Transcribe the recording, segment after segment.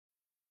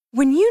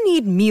When you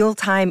need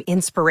mealtime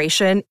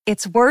inspiration,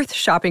 it's worth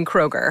shopping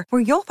Kroger,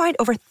 where you'll find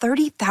over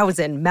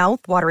 30,000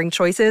 mouth-watering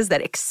choices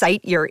that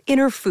excite your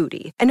inner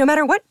foodie. And no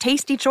matter what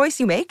tasty choice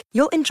you make,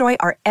 you'll enjoy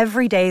our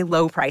everyday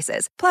low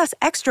prices, plus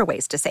extra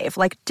ways to save,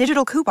 like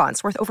digital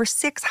coupons worth over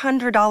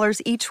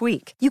 $600 each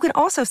week. You can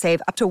also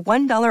save up to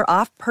 $1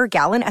 off per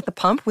gallon at the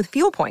pump with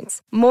fuel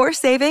points. More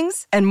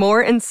savings and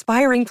more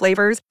inspiring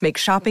flavors make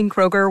shopping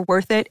Kroger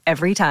worth it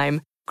every time.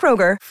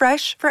 Kroger,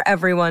 fresh for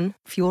everyone.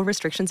 Fuel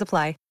restrictions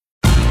apply.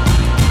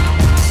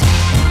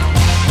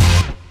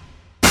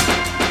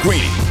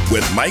 Greeny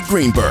with Mike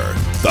Greenberg,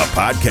 the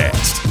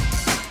podcast.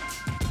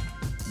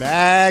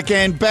 Back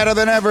and better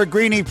than ever,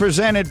 Greeny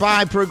presented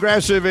by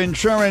Progressive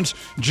Insurance.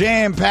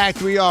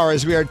 Jam-packed we are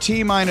as we are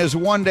T-minus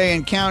 1 day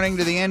and counting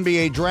to the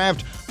NBA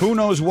draft. Who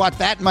knows what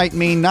that might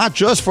mean, not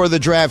just for the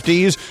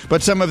draftees,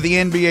 but some of the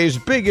NBA's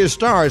biggest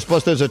stars.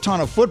 Plus, there's a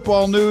ton of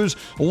football news,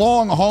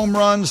 long home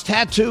runs,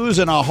 tattoos,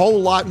 and a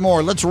whole lot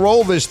more. Let's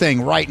roll this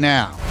thing right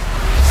now.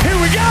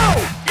 Here we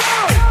go!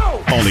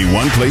 Only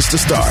one place to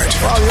start.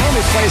 Well, the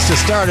only place to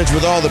start is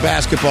with all the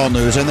basketball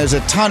news, and there's a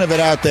ton of it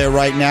out there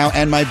right now.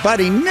 And my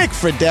buddy Nick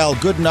Friedel,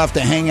 good enough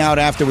to hang out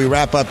after we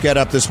wrap up Get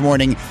Up this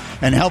morning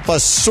and help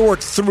us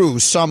sort through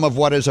some of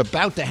what is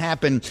about to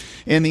happen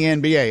in the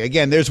NBA.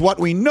 Again, there's what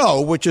we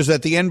know, which is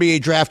that the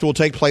NBA draft will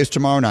take place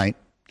tomorrow night,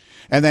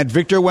 and that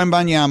Victor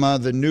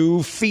Wembanyama, the new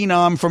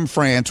phenom from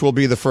France, will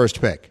be the first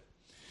pick.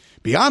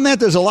 Beyond that,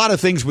 there's a lot of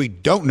things we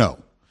don't know,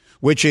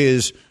 which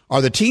is,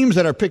 are the teams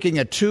that are picking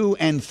at 2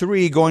 and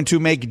 3 going to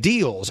make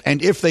deals?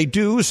 And if they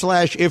do /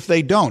 if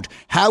they don't,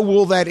 how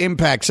will that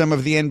impact some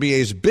of the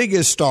NBA's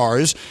biggest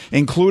stars,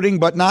 including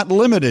but not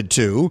limited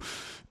to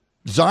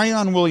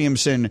Zion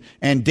Williamson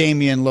and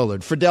Damian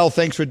Lillard? Friedel,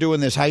 thanks for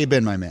doing this. How you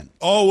been, my man?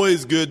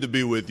 Always good to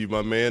be with you,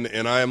 my man.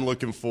 And I am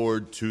looking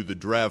forward to the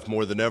draft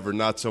more than ever,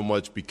 not so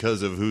much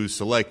because of who's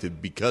selected,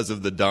 because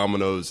of the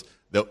dominoes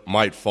that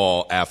might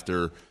fall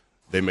after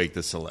they make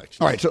the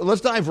selection. All right, so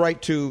let's dive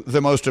right to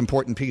the most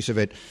important piece of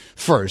it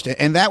first,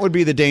 and that would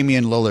be the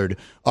Damian Lillard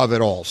of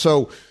it all.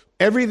 So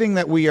everything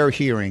that we are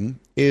hearing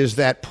is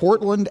that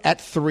Portland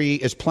at 3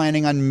 is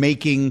planning on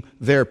making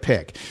their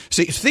pick.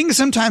 See, things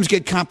sometimes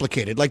get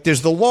complicated. Like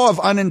there's the law of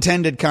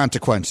unintended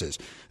consequences.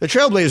 The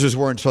Trailblazers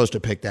weren't supposed to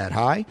pick that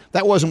high.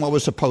 That wasn't what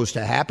was supposed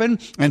to happen.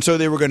 And so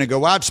they were going to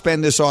go out,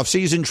 spend this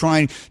offseason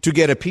trying to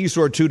get a piece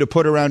or two to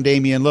put around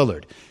Damian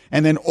Lillard.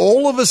 And then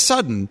all of a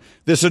sudden,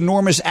 this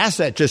enormous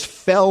asset just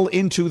fell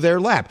into their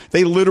lap.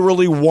 They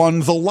literally won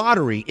the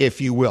lottery, if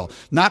you will.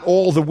 Not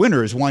all the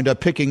winners wind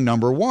up picking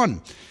number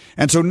 1.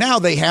 And so now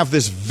they have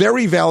this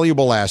very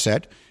valuable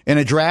asset in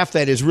a draft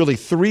that is really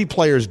 3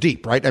 players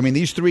deep, right? I mean,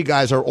 these 3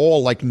 guys are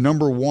all like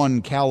number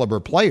 1 caliber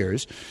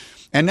players.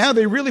 And now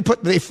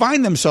they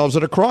find themselves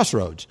at a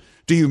crossroads.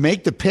 Do you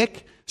make the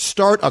pick,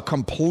 start a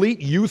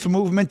complete youth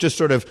movement, just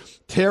sort of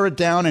tear it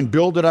down and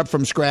build it up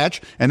from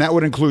scratch? And that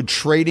would include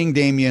trading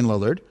Damian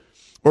Lillard.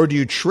 Or do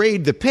you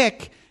trade the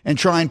pick and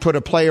try and put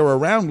a player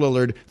around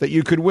Lillard that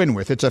you could win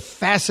with? It's a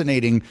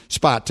fascinating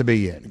spot to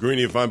be in.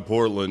 Greeny, if I'm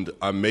Portland,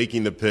 I'm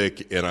making the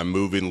pick and I'm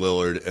moving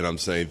Lillard and I'm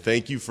saying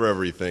thank you for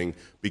everything,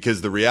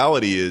 because the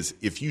reality is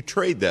if you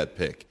trade that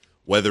pick,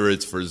 whether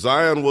it's for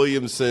Zion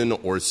Williamson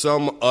or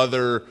some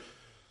other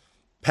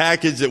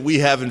package that we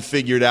haven't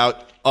figured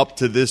out up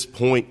to this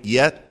point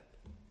yet,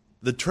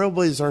 the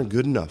Trailblazers aren't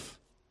good enough.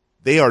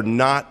 They are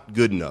not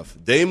good enough.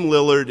 Dame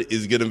Lillard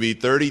is going to be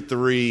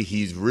 33.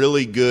 He's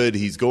really good.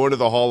 He's going to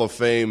the Hall of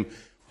Fame.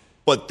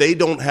 But they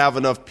don't have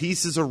enough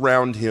pieces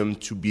around him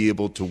to be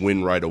able to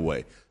win right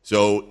away.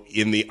 So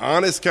in the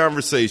honest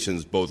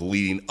conversations, both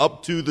leading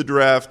up to the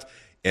draft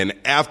and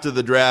after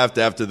the draft,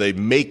 after they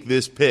make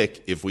this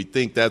pick, if we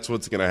think that's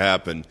what's going to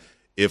happen,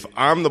 if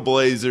I'm the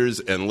Blazers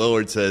and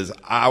Lillard says,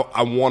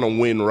 I want to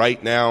win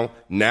right now,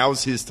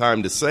 now's his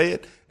time to say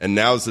it. And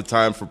now's the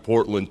time for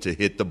Portland to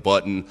hit the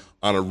button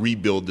on a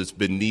rebuild that's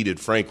been needed,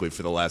 frankly,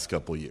 for the last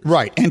couple of years.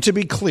 Right. And to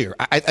be clear,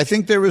 I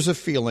think there is a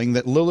feeling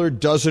that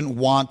Lillard doesn't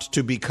want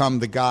to become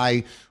the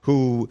guy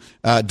who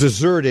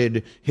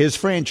deserted his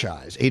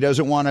franchise. He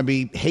doesn't want to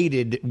be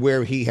hated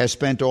where he has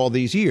spent all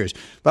these years.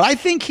 But I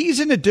think he's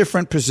in a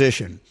different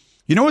position.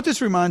 You know what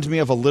this reminds me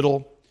of a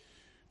little?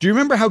 Do you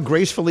remember how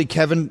gracefully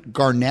Kevin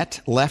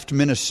Garnett left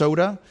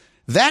Minnesota?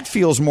 That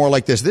feels more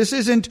like this. This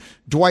isn't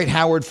Dwight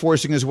Howard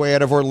forcing his way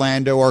out of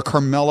Orlando or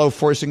Carmelo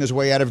forcing his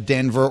way out of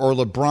Denver or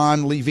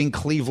LeBron leaving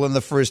Cleveland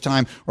the first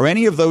time or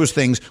any of those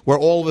things where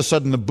all of a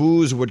sudden the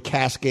boos would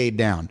cascade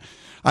down.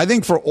 I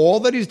think for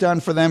all that he's done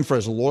for them, for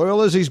as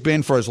loyal as he's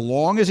been, for as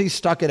long as he's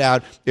stuck it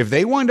out, if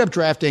they wind up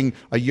drafting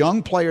a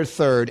young player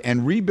third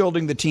and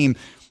rebuilding the team,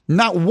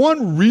 not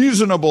one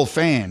reasonable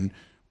fan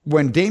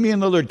when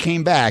Damian Lillard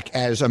came back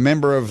as a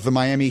member of the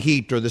Miami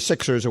Heat or the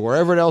Sixers or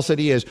wherever else that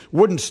he is,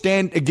 wouldn't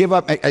give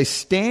up a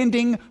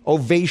standing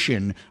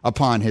ovation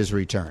upon his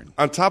return.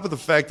 On top of the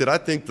fact that I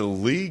think the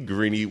league,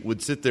 Greeny,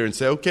 would sit there and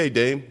say, okay,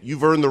 Dame,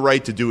 you've earned the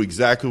right to do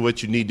exactly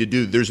what you need to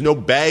do. There's no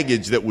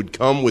baggage that would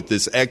come with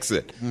this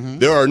exit. Mm-hmm.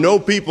 There are no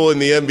people in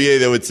the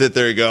NBA that would sit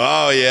there and go,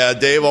 oh, yeah,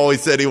 Dave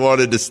always said he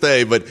wanted to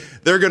stay, but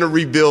they're going to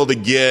rebuild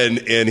again,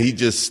 and he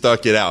just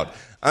stuck it out.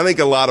 I think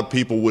a lot of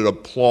people would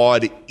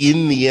applaud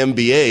in the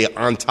NBA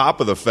on top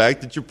of the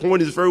fact that your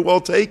point is very well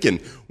taken.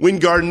 When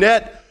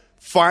Garnett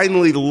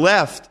finally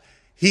left,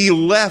 he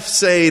left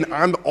saying,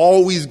 I'm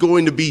always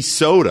going to be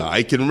Soda.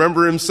 I can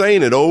remember him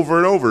saying it over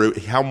and over,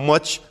 how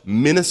much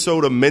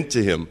Minnesota meant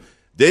to him.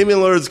 Damian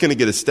Lillard is going to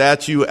get a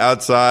statue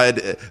outside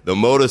the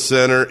Moda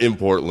Center in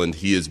Portland.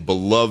 He is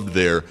beloved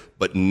there,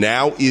 but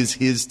now is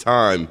his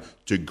time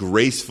to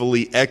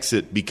gracefully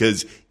exit,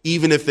 because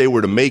even if they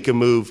were to make a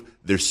move,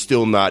 they're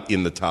still not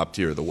in the top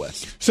tier of the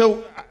West.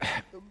 So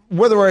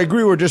whether I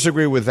agree or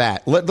disagree with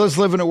that, let's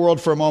live in a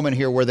world for a moment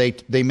here where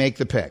they make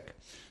the pick.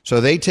 So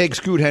they take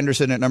Scoot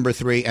Henderson at number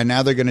 3, and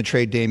now they're going to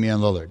trade Damian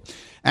Lillard.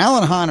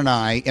 Alan Hahn and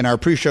I, in our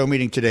pre-show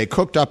meeting today,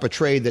 cooked up a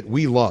trade that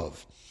we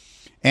love.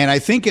 And I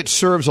think it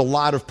serves a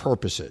lot of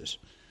purposes.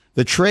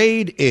 The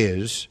trade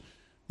is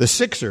the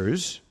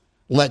Sixers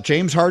let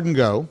James Harden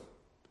go,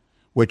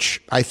 which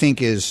I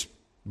think is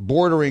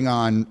bordering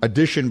on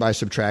addition by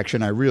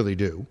subtraction. I really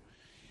do.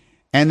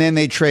 And then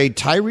they trade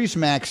Tyrese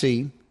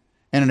Maxey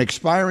and an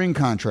expiring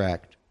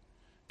contract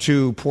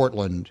to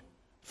Portland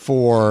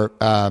for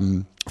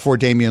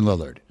Damian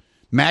Lillard.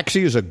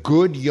 Maxey is a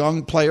good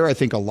young player. I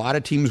think a lot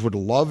of teams would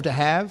love to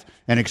have.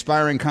 An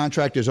expiring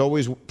contract is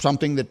always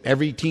something that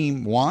every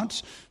team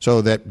wants,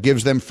 so that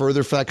gives them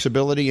further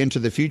flexibility into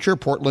the future.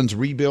 Portland's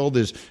rebuild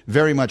is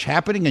very much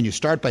happening, and you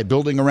start by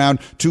building around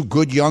 2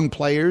 good young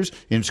players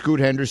in Scoot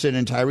Henderson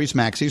and Tyrese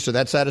Maxey, so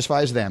that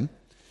satisfies them.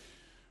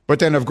 But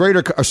then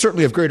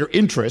certainly of greater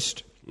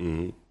interest,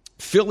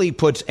 Philly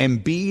puts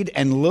Embiid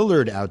and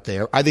Lillard out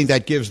there. I think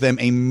that gives them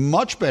a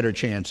much better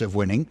chance of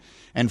winning.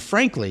 And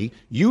frankly,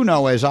 you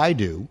know as I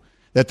do,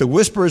 that the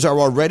whispers are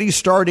already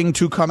starting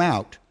to come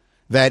out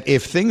that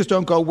if things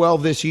don't go well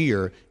this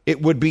year,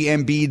 it would be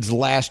Embiid's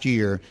last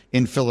year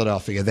in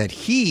Philadelphia, that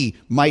he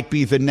might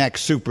be the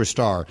next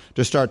superstar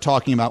to start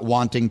talking about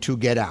wanting to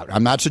get out.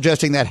 I'm not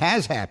suggesting that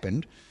has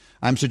happened.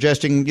 I'm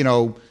suggesting,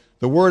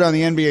 the word on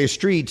the NBA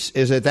streets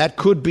is that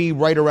could be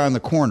right around the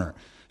corner.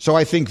 So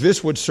I think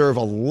this would serve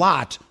a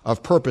lot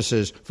of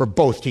purposes for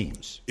both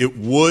teams. It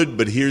would,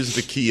 but here's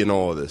the key in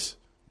all of this.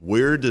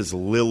 Where does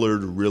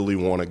Lillard really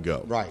want to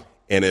go? Right.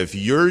 And if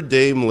you're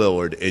Dame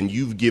Lillard and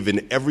you've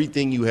given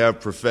everything you have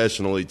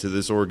professionally to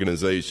this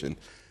organization,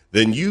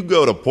 then you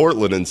go to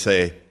Portland and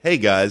say, hey,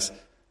 guys,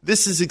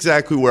 this is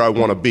exactly where I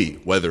want to be,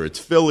 whether it's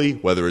Philly,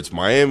 whether it's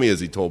Miami, as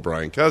he told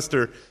Brian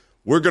Custer.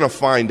 We're going to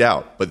find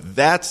out. But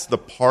that's the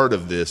part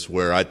of this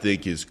where I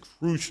think is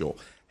crucial.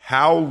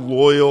 How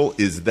loyal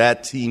is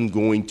that team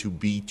going to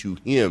be to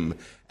him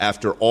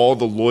after all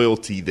the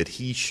loyalty that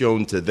he's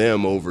shown to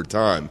them over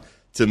time?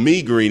 To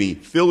me, Greeny,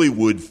 Philly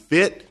would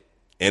fit,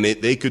 and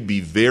they could be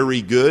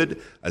very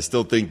good. I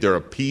still think they're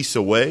a piece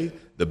away.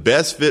 The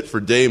best fit for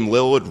Dame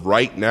Lillard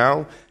right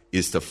now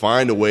is to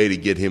find a way to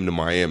get him to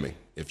Miami.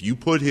 If you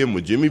put him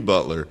with Jimmy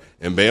Butler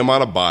and Bam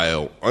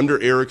Adebayo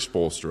under Eric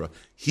Spoelstra,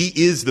 he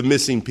is the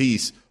missing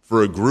piece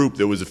for a group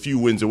that was a few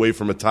wins away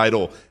from a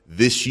title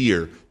this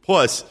year.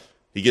 Plus,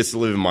 he gets to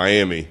live in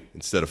Miami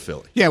instead of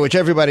Philly. Yeah, which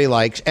everybody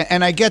likes,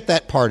 and I get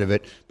that part of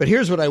it. But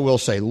here's what I will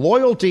say.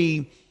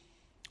 Loyalty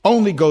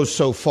only goes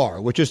so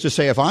far, which is to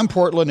say if I'm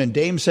Portland and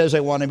Dame says I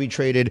want to be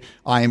traded,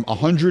 I'm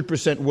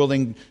 100%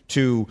 willing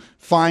to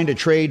find a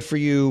trade for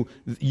you.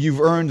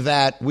 You've earned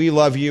that. We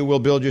love you. We'll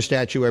build your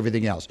statue,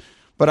 everything else.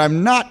 But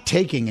I'm not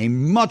taking a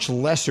much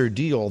lesser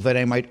deal than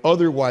I might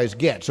otherwise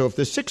get. So if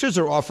the Sixers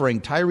are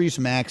offering Tyrese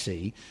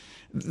Maxey,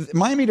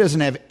 Miami doesn't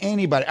have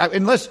anybody.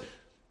 Unless,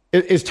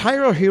 is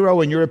Tyler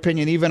Hero, in your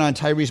opinion, even on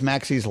Tyrese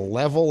Maxey's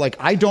level? Like,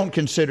 I don't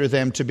consider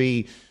them to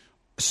be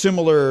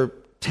similar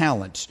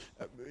talents.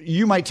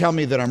 You might tell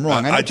me that I'm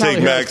wrong. I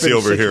take Maxey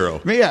over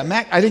Hero. Yeah,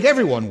 I think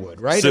everyone would,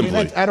 right?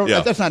 Simply,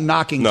 That's not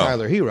knocking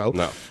Tyler Hero.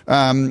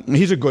 No.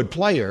 He's a good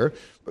player.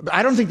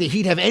 I don't think that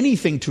he'd have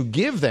anything to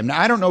give them.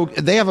 Now, I don't know.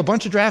 They have a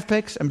bunch of draft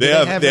picks. They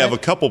have a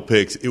couple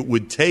picks. It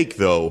would take,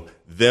 though,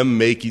 them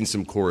making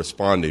some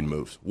corresponding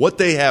moves. What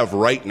they have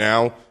right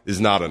now is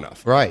not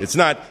enough. Right. It's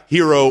not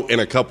Hero and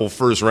a couple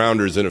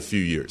first-rounders in a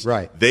few years.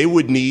 Right. They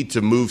would need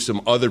to move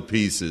some other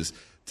pieces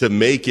to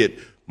make it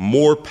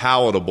more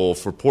palatable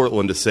for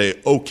Portland to say,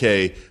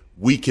 okay,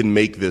 we can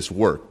make this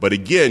work. But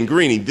again,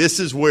 Greeny, this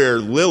is where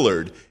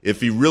Lillard,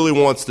 if he really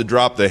wants to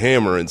drop the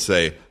hammer and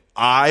say,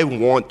 I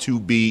want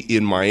to be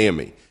in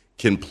Miami,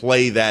 can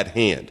play that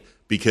hand,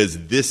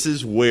 because this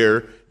is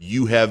where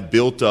you have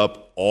built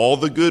up all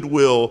the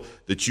goodwill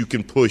that you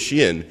can push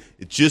in.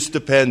 It just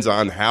depends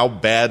on how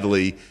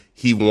badly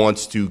he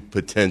wants to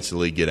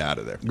potentially get out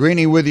of there.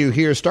 Greeny with you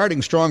here.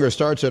 Starting Stronger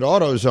starts at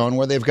AutoZone,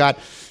 where they've got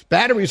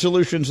battery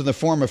solutions in the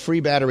form of free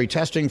battery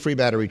testing, free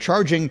battery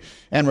charging,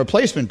 and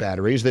replacement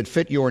batteries that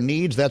fit your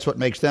needs. That's what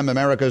makes them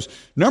America's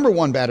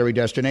 #1 battery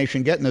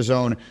destination. Get in the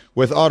zone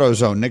with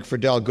AutoZone. Nick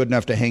Friedel, good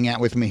enough to hang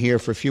out with me here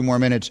for a few more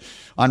minutes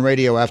on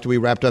radio after we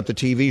wrapped up the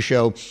TV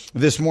show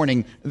this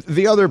morning.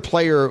 The other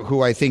player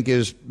who I think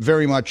is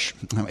very much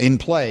in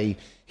play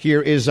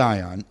here is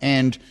Zion.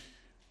 And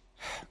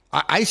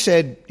I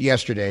said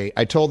yesterday,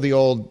 I told the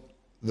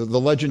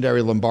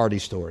legendary Lombardi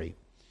story,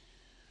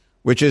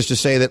 which is to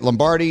say that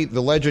Lombardi,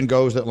 the legend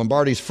goes that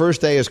Lombardi's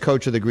first day as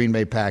coach of the Green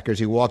Bay Packers,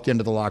 he walked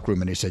into the locker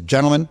room and he said,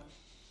 "Gentlemen,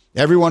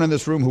 everyone in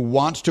this room who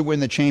wants to win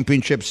the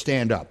championship,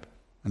 stand up."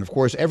 And of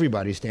course,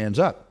 everybody stands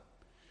up.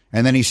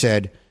 And then he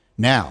said,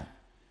 "Now,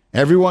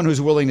 everyone who's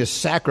willing to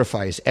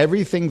sacrifice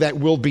everything that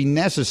will be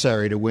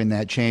necessary to win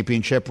that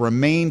championship,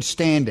 remain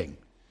standing."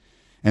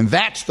 And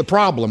that's the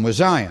problem with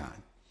Zion.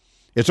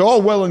 It's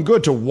all well and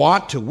good to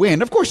want to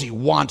win. Of course he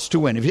wants to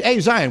win. Hey,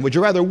 Zion, would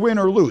you rather win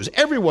or lose?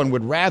 Everyone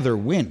would rather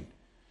win.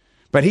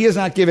 But he has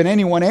not given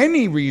anyone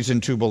any reason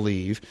to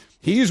believe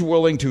he's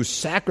willing to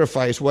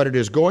sacrifice what it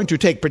is going to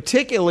take,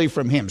 particularly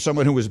from him,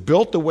 someone who is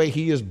built the way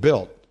he is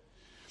built,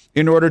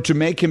 in order to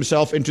make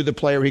himself into the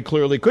player he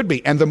clearly could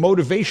be. And the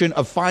motivation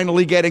of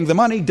finally getting the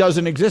money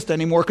doesn't exist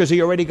anymore because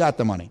he already got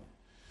the money.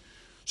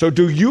 So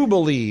do you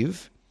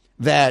believe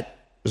that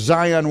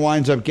Zion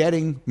winds up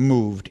getting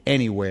moved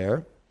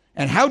anywhere?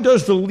 And how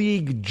does the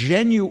league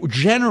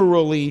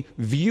generally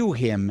view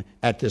him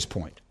at this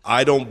point?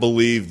 I don't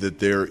believe that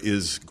there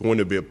is going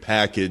to be a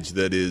package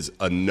that is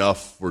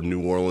enough for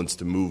New Orleans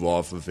to move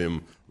off of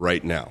him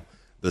right now.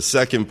 The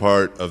second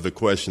part of the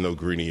question, though,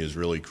 Greeny, is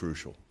really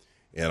crucial.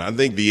 And I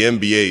think the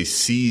NBA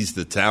sees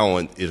the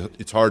talent.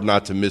 It's hard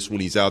not to miss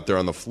when he's out there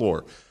on the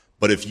floor.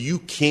 But if you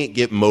can't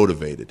get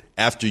motivated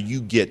after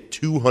you get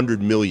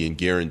 $200 million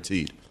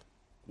guaranteed,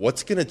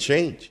 what's going to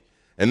change?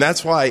 And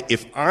that's why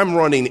if I'm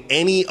running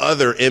any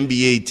other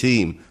NBA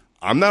team,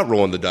 I'm not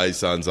rolling the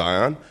dice on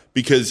Zion,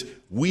 because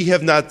we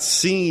have not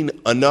seen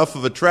enough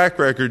of a track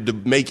record to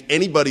make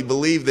anybody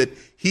believe that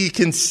he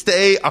can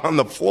stay on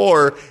the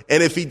floor.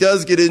 And if he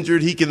does get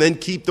injured, he can then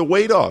keep the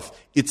weight off.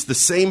 It's the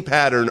same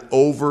pattern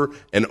over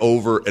and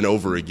over and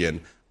over again.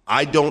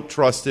 I don't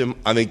trust him.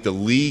 I think the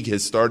league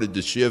has started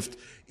to shift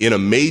in a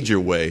major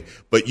way.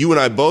 But you and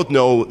I both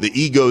know the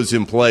ego's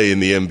in play in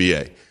the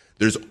NBA.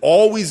 There's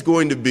always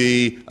going to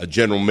be a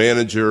general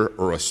manager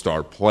or a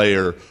star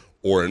player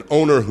or an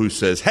owner who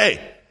says, "Hey,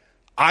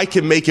 I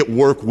can make it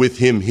work with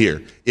him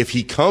here. If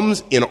he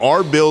comes in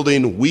our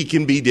building, we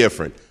can be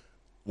different."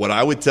 What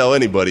I would tell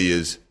anybody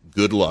is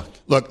good luck.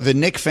 Look, the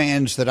Knicks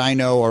fans that I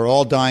know are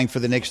all dying for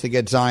the Knicks to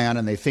get Zion,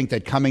 and they think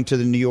that coming to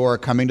the New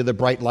York, coming to the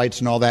bright lights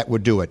and all that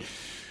would do it.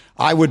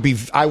 I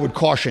would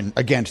caution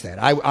against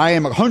that. I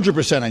am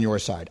 100% on your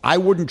side. I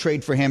wouldn't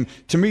trade for him.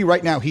 To me,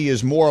 right now, he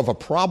is more of a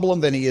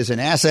problem than he is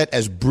an asset,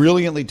 as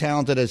brilliantly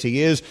talented as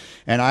he is,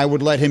 and I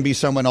would let him be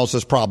someone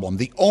else's problem.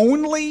 The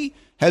only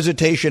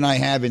hesitation I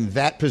have in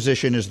that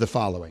position is the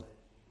following.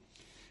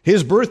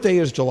 His birthday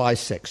is July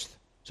 6th,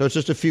 so it's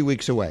just a few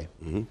weeks away.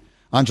 Mm-hmm.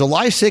 On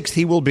July 6th,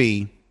 he will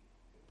be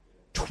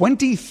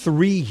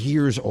 23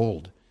 years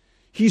old.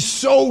 He's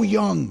so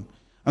young.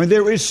 I mean,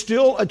 there is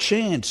still a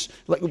chance.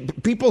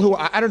 Like people who,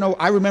 I don't know,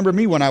 I remember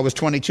me when I was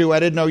 22. I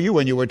didn't know you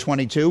when you were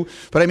 22.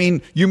 But I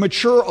mean, you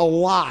mature a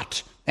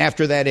lot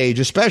after that age,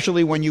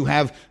 especially when you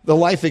have the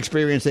life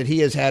experience that he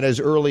has had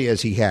as early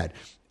as he had.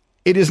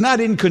 It is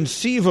not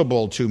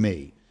inconceivable to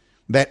me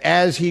that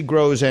as he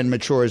grows and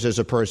matures as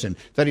a person,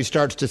 that he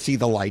starts to see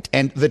the light.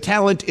 And the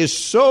talent is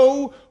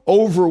so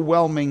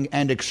overwhelming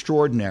and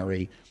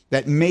extraordinary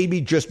that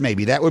maybe, just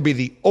maybe, that would be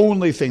the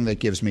only thing that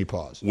gives me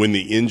pause. When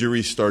the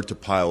injuries start to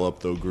pile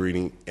up, though,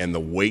 Greeny, and the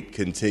weight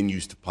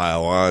continues to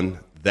pile on,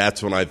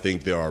 that's when I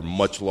think there are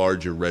much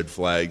larger red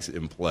flags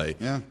in play.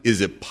 Yeah. Is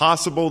it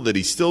possible that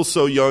he's still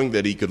so young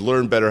that he could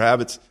learn better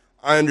habits?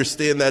 I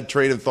understand that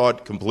train of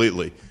thought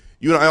completely.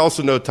 You and I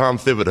also know Tom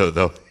Thibodeau,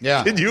 though.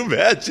 Yeah. Can you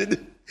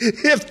imagine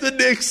if the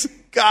Knicks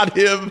got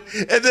him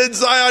and then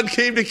Zion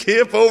came to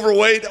camp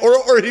overweight,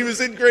 or he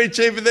was in great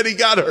shape and then he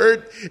got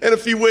hurt and a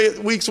few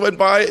weeks went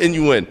by and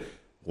you went,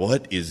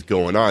 what is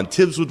going on?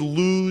 Tibbs would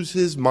lose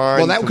his mind.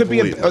 Well, that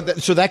completely. could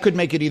be so that could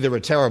make it either a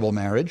terrible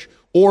marriage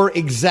or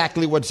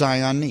exactly what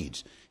Zion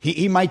needs.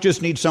 He might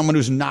just need someone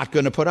who's not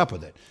going to put up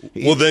with it.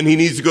 Well, then he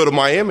needs to go to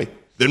Miami.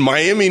 Then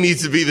Miami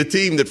needs to be the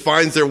team that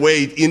finds their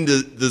way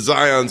into the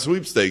Zion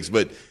sweepstakes.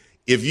 But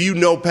if you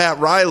know Pat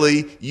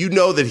Riley, you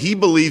know that he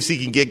believes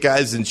he can get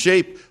guys in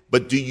shape.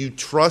 But do you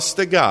trust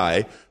a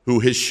guy who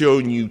has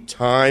shown you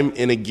time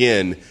and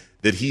again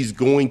that he's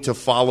going to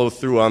follow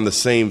through on the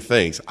same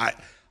things?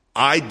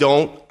 I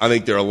don't. I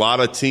think there are a lot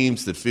of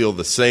teams that feel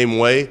the same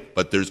way,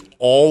 but there's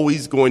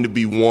always going to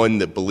be one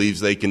that believes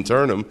they can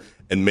turn him.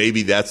 And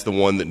maybe that's the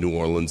one that New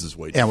Orleans is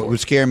waiting for. Yeah, it would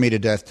scare me to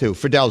death, too.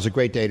 Friedel, it's a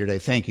great day today.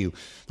 Thank you,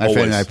 my Always.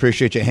 friend, and I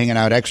appreciate you hanging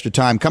out extra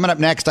time. Coming up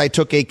next, I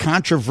took a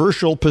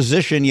controversial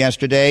position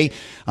yesterday.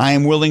 I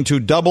am willing to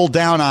double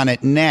down on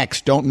it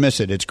next. Don't miss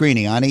it. It's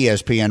Greeny on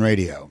ESPN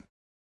Radio.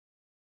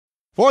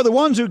 For the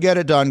ones who get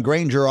it done,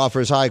 Grainger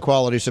offers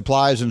high-quality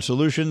supplies and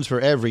solutions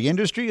for every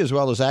industry, as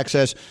well as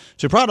access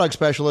to product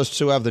specialists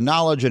who have the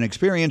knowledge and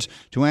experience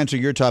to answer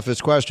your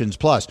toughest questions.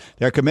 Plus,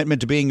 their commitment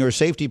to being your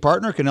safety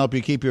partner can help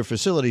you keep your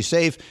facility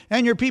safe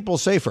and your people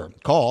safer.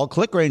 Call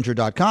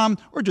clickgrainger.com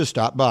or just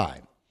stop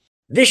by.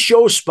 This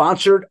show is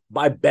sponsored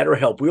by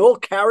BetterHelp. We all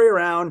carry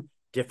around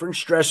different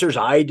stressors.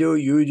 I do,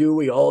 you do,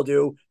 we all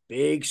do,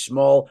 big,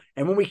 small.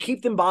 And when we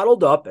keep them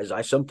bottled up, as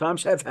I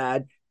sometimes have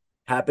had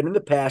happen in the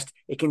past,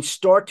 it can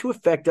start to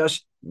affect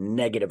us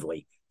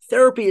negatively.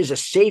 Therapy is a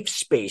safe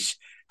space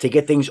to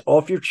get things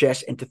off your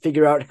chest and to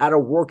figure out how to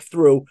work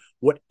through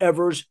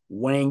whatever's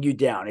weighing you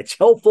down. It's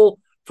helpful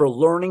for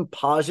learning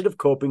positive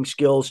coping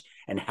skills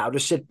and how to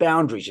set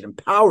boundaries. It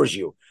empowers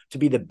you to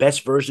be the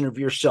best version of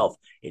yourself.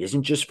 It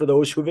isn't just for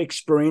those who've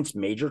experienced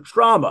major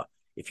trauma.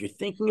 If you're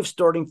thinking of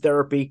starting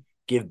therapy,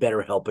 give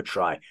BetterHelp a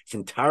try. It's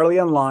entirely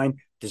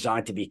online,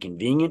 designed to be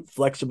convenient,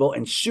 flexible,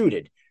 and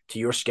suited to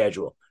your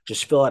schedule.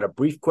 Just fill out a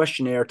brief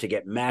questionnaire to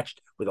get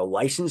matched with a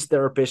licensed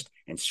therapist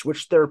and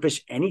switch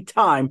therapists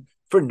anytime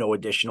for no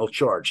additional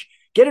charge.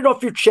 Get it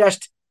off your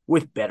chest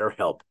with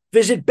BetterHelp.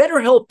 Visit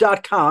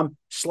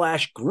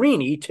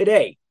BetterHelp.com/Greeny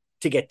today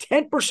to get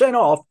 10%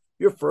 off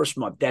your first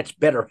month. That's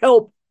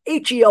BetterHelp,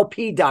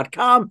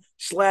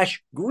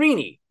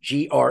 HELP.com/Greeny,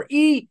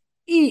 GREENY.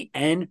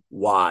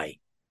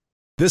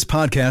 This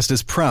podcast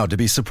is proud to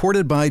be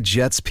supported by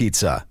Jets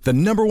Pizza, the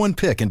 #1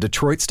 pick in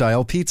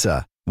Detroit-style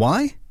pizza.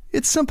 Why?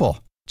 It's simple.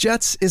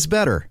 Jets is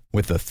better.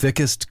 With the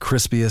thickest,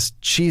 crispiest,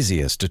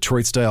 cheesiest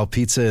Detroit-style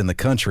pizza in the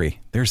country,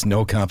 there's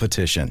no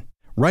competition.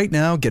 Right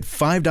now, get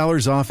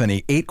 $5 off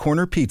any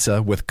 8-corner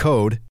pizza with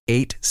code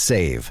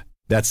 8SAVE.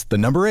 That's the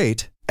number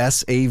 8,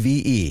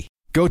 SAVE.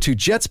 Go to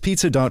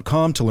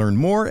jetspizza.com to learn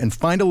more and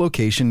find a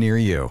location near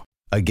you.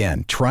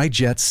 Again, try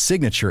Jet's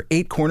signature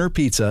 8-corner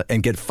pizza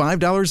and get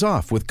 $5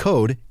 off with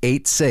code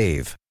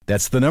 8SAVE.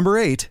 That's the number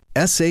 8,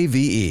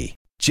 SAVE.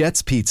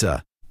 Jet's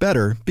Pizza.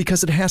 Better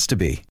because it has to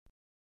be.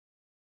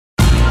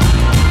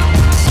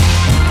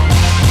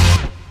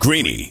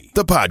 Greeny,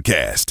 the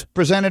podcast.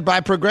 Presented by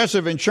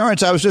Progressive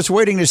Insurance. I was just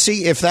waiting to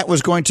see if that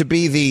was going to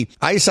be the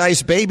Ice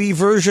Ice Baby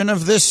version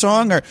of this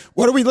song, or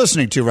what are we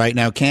listening to right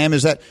now, Cam?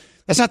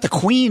 That's not the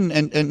Queen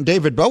and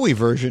David Bowie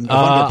version of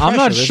Under Pressure, I'm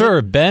not is sure.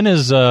 it? Ben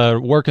is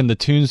working the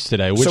tunes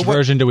today. Which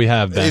version do we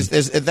have, Ben? Is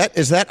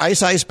that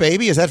Ice Ice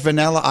Baby? Is that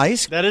Vanilla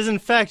Ice? That is, in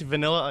fact,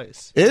 Vanilla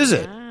Ice. Is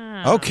it?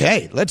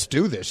 Okay, let's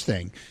do this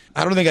thing.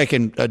 I don't think I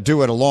can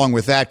do it along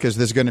with that because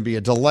there's going to be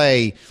a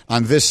delay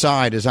on this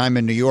side as I'm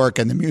in New York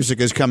and the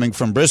music is coming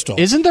from Bristol.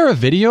 Isn't there a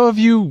video of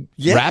you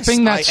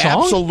rapping that song?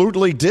 I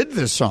absolutely did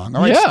this song.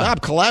 All right,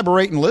 stop,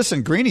 collaborate, and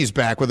listen. Greeny's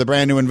back with a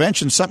brand new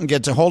invention. Something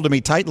gets a hold of me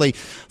tightly.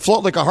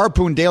 Float like a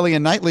harpoon daily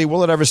and nightly.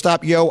 Will it ever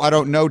stop? Yo, I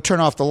don't know. Turn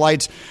off the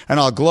lights and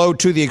I'll glow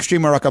to the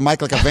extreme. I rock a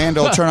mic like a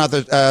vandal. Turn out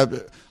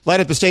the... light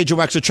up the stage and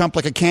wax a chump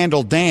like a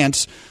candle,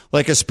 dance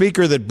like a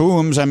speaker that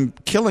booms. I'm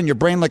killing your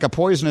brain like a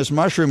poisonous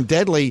mushroom,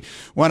 deadly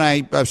when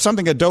I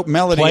something a dope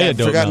melody. Play a I've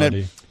dope forgotten melody.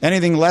 it.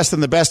 Anything less than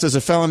the best is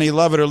a felony.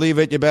 Love it or leave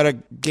it. You better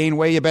gain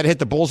weight. You better hit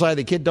the bullseye.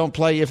 The kid don't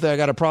play. If they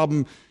got a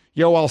problem,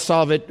 yo, I'll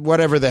solve it.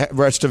 Whatever the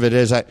rest of it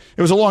is. It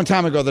was a long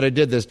time ago that I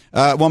did this.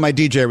 Well, my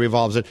DJ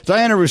revolves it.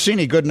 Diana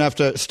Rossini, good enough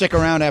to stick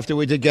around after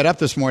we did get up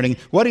this morning.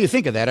 What do you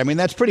think of that? I mean,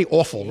 that's pretty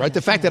awful, right?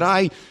 The fact that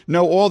I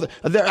know all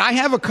I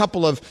have a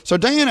couple of, so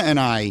Diana and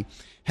I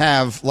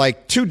have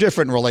like two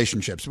different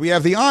relationships. We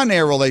have the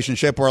on-air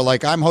relationship where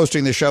like I'm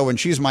hosting the show and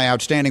she's my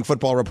outstanding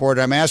football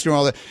reporter. I'm asking her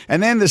all that.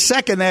 And then the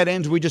second that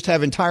ends, we just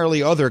have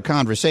entirely other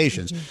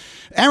conversations.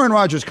 Aaron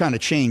Rodgers kind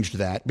of changed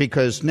that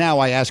because now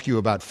I ask you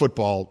about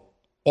football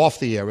off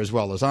the air as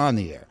well as on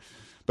the air.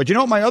 But you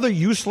know what my other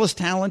useless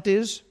talent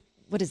is?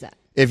 What is that?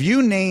 If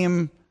you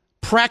name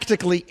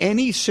practically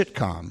any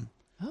sitcom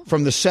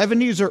from the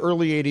 70s or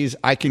early 80s,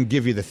 I can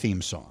give you the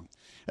theme song.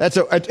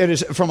 It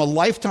is from a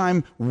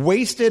lifetime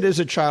wasted as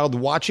a child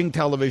watching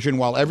television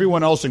while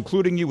everyone else,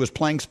 including you, was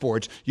playing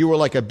sports. You were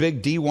like a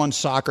big D1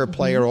 soccer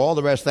player, all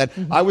the rest of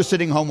that. I was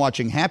sitting home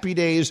watching Happy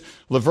Days,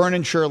 Laverne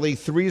and Shirley,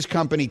 Three's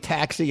Company,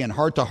 Taxi, and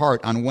Heart to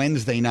Heart on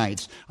Wednesday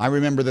nights. I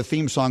remember the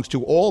theme songs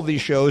to all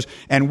these shows,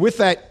 and with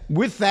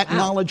that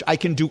knowledge, I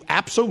can do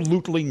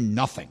absolutely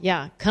nothing.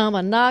 Yeah, come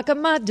and knock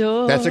on my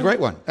door. That's a great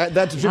one. I've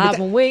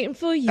been waiting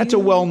for you. That's a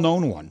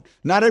well-known one.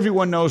 Not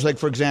everyone knows, like,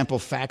 for example,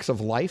 Facts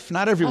of Life.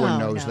 Not everyone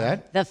knows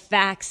that. The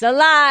Facts of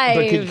Life.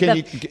 But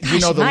you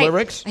know the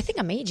lyrics? I think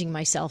I'm aging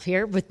myself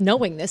here with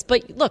knowing this.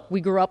 But look,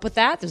 we grew up with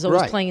that. There's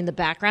always Right. playing in the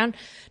background.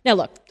 Now,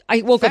 look,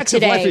 I woke Facts up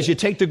today. of Life is you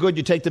take the good,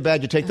 you take the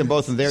bad, you take them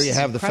both, and there you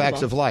have the incredible.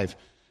 Facts of Life.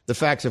 The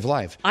Facts of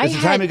Life. I It's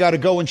the time you got to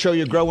go and show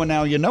you're growing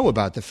now. You know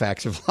about the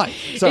Facts of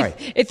Life. Sorry.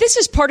 If this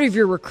is part of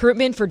your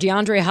recruitment for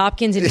DeAndre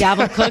Hopkins and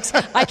Dalvin Cooks,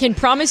 I can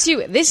promise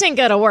you this ain't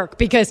going to work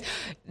because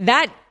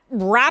that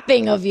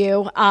rapping of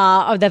you,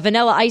 of the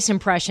Vanilla Ice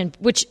impression,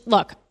 which,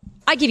 look,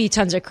 I give you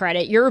tons of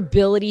credit. Your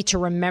ability to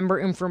remember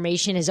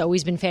information has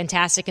always been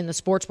fantastic in the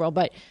sports world,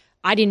 but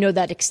I didn't know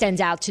that extends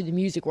out to the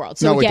music world.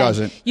 So no, again, it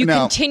doesn't. You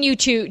continue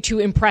to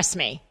impress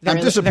me. I'm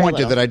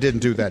disappointed that I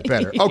didn't do that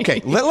better.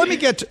 Okay, let me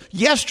get to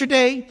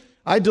yesterday.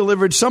 I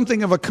delivered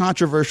something of a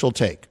controversial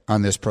take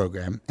on this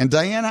program. And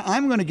Diana,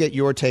 I'm going to get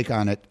your take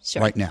on it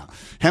right now.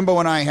 Hembo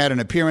and I had an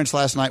appearance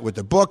last night with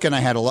the book, and I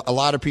had a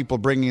lot of people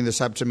bringing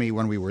this up to me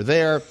when we were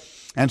there.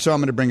 And so I'm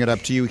going to bring it up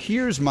to you.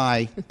 Here's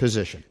my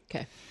position.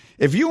 Okay.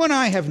 If you and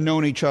I have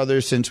known each other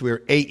since we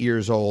were 8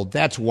 years old,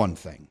 that's one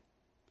thing.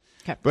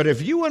 Okay. But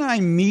if you and I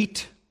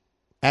meet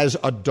as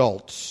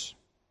adults,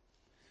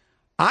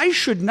 I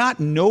should not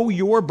know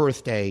your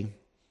birthday,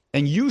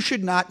 and you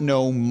should not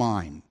know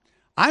mine.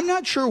 I'm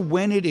not sure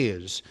when it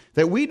is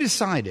that we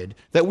decided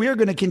that we are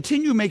going to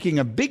continue making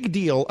a big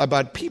deal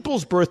about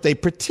people's birthday,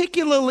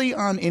 particularly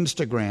on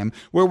Instagram,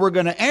 where we're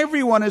going to,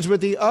 everyone is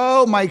with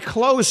my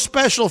close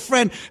special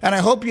friend, and I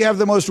hope you have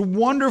the most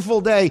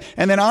wonderful day.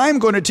 And then I'm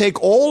going to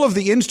take all of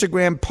the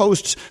Instagram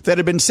posts that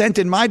have been sent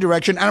in my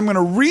direction, and I'm going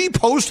to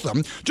repost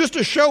them just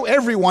to show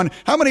everyone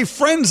how many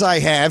friends I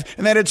have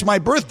and that it's my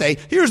birthday.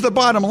 Here's the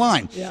bottom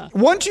line. Yeah.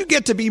 Once you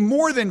get to be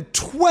more than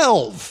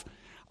 12,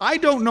 I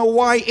don't know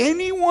why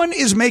anyone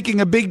is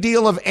making a big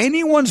deal of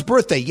anyone's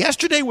birthday.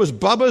 Yesterday was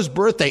Bubba's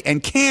birthday,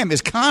 and Cam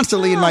is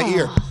constantly in my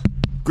ear.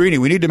 Greenie,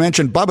 we need to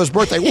mention Bubba's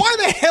birthday. Why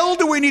the hell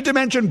do we need to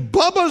mention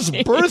Bubba's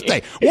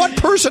birthday? What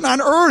person on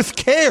earth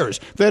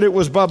cares that it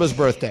was Bubba's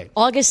birthday?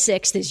 August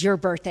 6th is your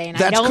birthday, and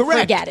That's I don't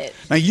correct. forget it.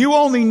 Now, you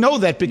only know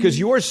that because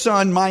your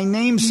son, my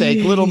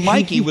namesake, little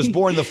Mikey, was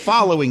born the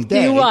following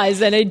day. He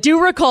was, and I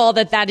do recall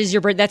that is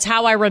your birthday. That's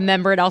how I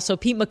remember it. Also,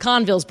 Pete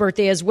McConville's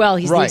birthday as well.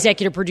 He's the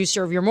executive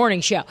producer of your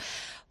morning show.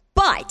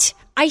 But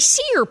I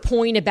see your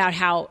point about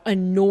how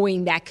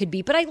annoying that could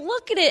be. But I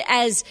look at it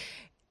as,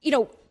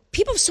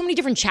 people have so many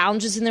different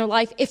challenges in their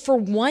life. If for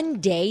one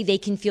day they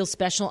can feel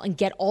special and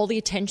get all the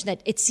attention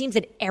that it seems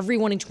that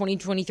everyone in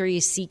 2023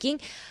 is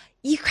seeking,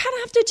 you kind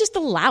of have to just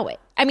allow it.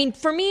 I mean,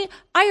 for me,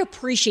 I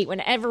appreciate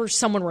whenever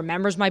someone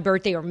remembers my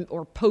birthday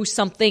or posts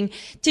something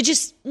to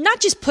just not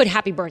just put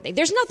happy birthday.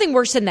 There's nothing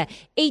worse than the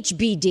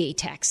HBD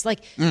text.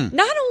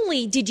 Not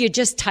only did you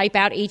just type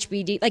out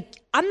HBD,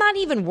 I'm not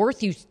even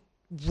worth you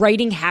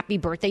writing happy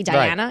birthday,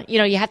 Diana.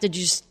 Right. You have to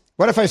just...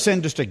 What if I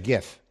send just a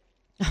GIF?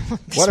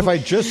 What if I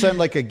just send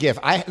a GIF?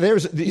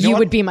 You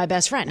would be my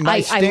best friend.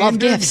 I love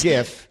GIFs.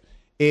 GIF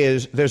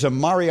is there's a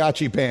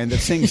mariachi band that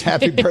sings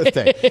happy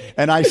birthday,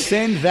 and I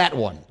send that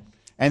one.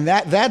 And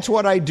that's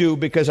what I do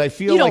because I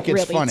feel like it's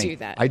really funny. Do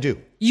that. I do.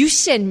 You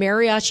send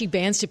mariachi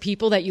bands to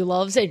people that you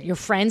love and your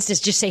friends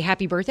to just say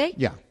happy birthday?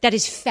 Yeah. That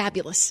is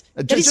fabulous.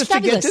 Just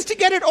to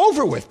get it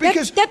over with.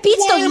 Because that beats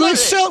why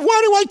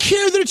do I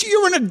care that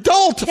you're an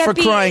adult for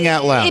crying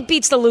out loud? It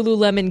beats the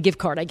Lululemon gift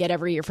card I get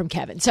every year from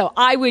Kevin. So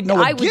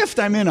gift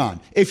I'm in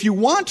on. If you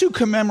want to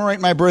commemorate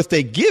my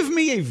birthday, give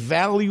me a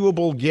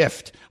valuable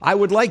gift. I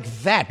would like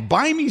that.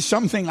 Buy me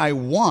something I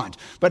want.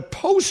 But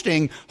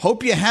posting,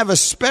 hope you have a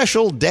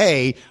special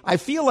day, I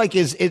feel like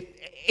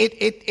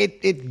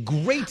it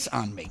grates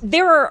on me.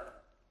 There are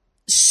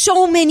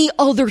so many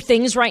other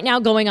things right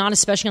now going on,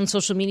 especially on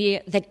social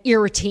media, that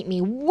irritate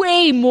me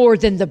way more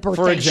than the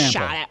birthday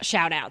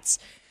shout outs.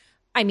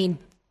 I mean,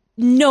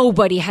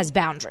 nobody has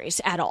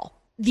boundaries at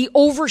all. The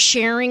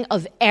oversharing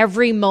of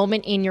every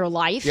moment in your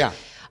life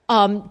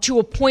to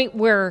a point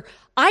where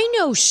I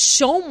know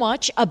so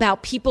much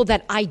about people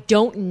that I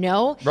don't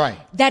know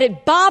that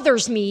it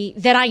bothers me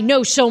that I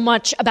know so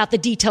much about the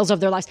details of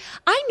their lives.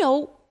 I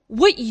know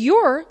what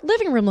your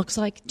living room looks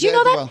like. Do you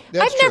know that?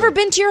 Well, I've never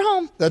been to your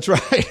home. That's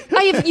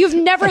right. You've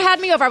never had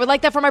me over. I would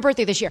like that for my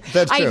birthday this year.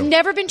 That's true. I've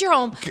never been to your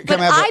home. Can but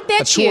I have I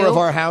bet a tour of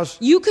our house?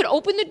 You could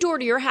open the door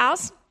to your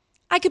house.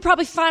 I could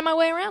probably find my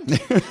way around.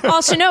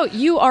 Also, no,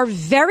 you are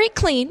very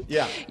clean.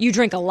 Yeah. You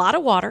drink a lot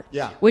of water.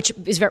 Yeah. Which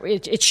is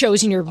it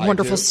shows in your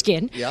wonderful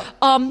skin. Yeah.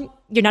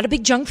 You're not a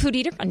big junk food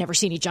eater. I never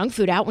see any junk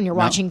food out when you're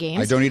watching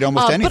games. I don't eat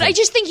almost anything. But I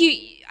just think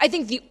I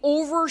think the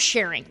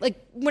oversharing, like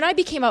when I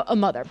became a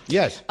mother,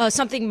 yes,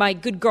 something my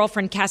good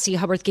girlfriend Cassie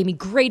Hubbard gave me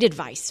great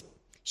advice.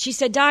 She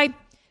said, Di,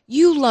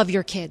 you love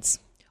your kids.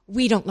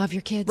 We don't love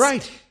your kids.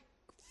 Right.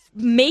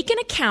 Make an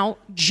account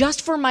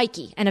just for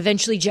Mikey and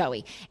eventually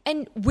Joey.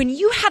 And when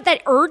you have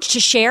that urge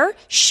to share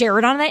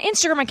it on that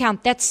Instagram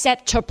account that's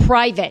set to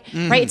private,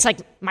 right? It's like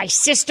my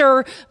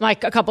sister, a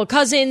couple of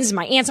cousins,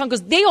 my aunts,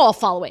 uncles, they all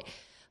follow it.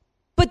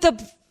 But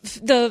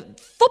the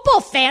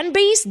football fan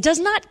base does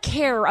not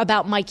care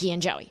about Mikey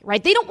and Joey,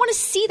 right? They don't want to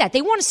see that.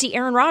 They want to see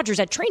Aaron Rodgers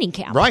at training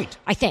camp. Right.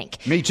 I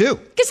think. Me too.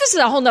 Because this is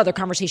a whole nother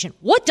conversation.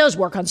 What does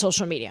work on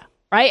social media,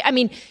 right? I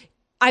mean,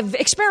 I've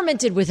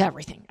experimented with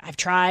everything. I've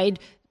tried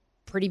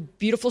pretty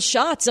beautiful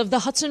shots of the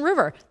Hudson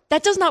River.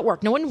 That does not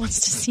work. No one wants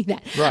to see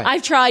that. Right.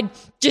 I've tried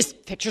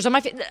just pictures of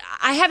my face.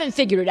 I haven't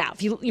figured it out.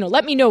 If you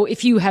let me know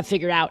if you have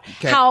figured out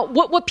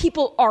what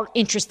people are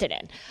interested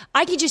in.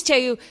 I can just tell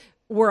you,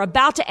 we're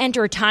about to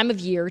enter a time of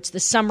year. It's the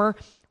summer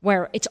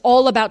where it's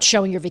all about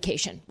showing your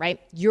vacation, right?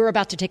 You're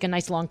about to take a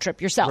nice long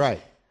trip yourself.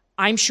 Right.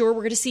 I'm sure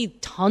we're going to see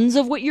tons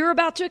of what you're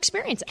about to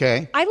experience.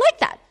 Okay. I like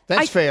that.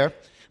 That's fair.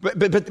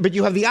 But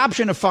you have the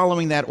option of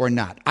following that or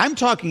not. I'm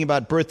talking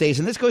about birthdays,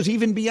 and this goes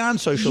even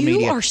beyond social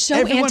media. You are so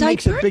Everyone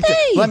makes a big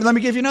anti-birthday. Let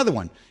me give you another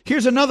one.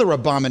 Here's another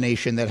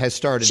abomination that has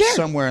started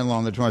somewhere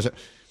along the tomorrow.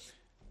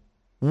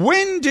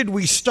 When did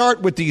we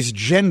start with these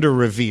gender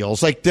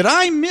reveals? Like, did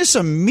I miss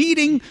a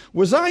meeting?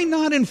 Was I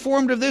not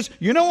informed of this?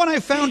 You know when I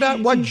found out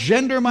what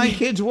gender my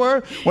kids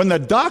were? When the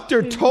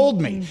doctor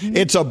told me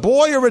it's a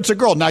boy or it's a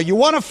girl. Now, you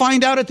want to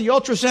find out at the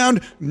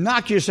ultrasound?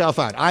 Knock yourself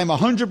out. I'm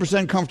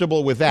 100%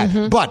 comfortable with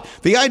that. But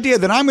the idea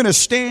that I'm going to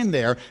stand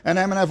there and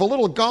I'm going to have a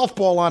little golf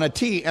ball on a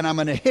tee and I'm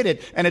going to hit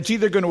it and it's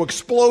either going to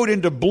explode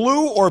into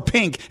blue or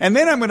pink, and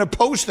then I'm going to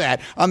post that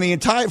on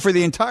for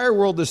the entire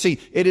world to see,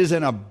 it is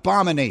an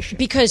abomination.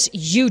 Because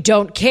you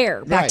don't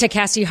care. Back to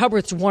Cassie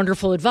Hubbard's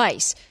wonderful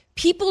advice.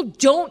 People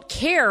don't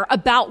care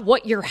about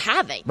what you're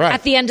having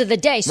at the end of the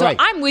day. So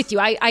I'm with you.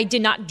 I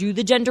did not do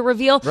the gender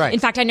reveal. In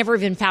fact, I never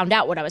even found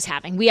out what I was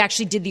having. We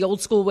actually did the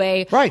old school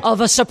way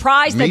of a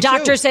surprise. The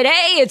doctor said,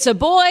 hey, it's a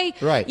boy.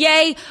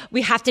 Yay.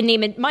 We have to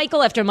name it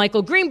Michael after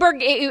Michael Greenberg.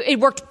 It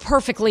worked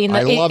perfectly in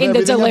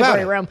the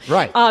delivery room.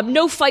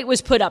 No fight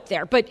was put up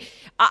there. But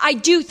I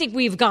do think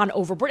we've gone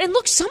overboard. And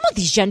look, some of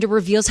these gender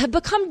reveals have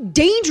become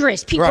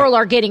dangerous. People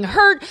are getting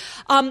hurt.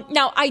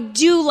 Now, I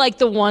do like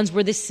the ones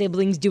where the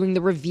siblings doing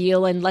the reveal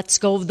and let's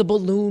go of the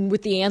balloon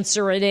with the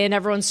answer in it, and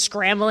everyone's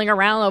scrambling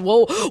around.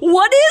 Whoa,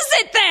 what is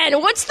it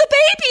then? What's the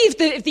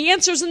baby if the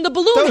answer's in the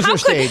balloon?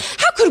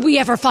 How could we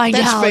ever find out?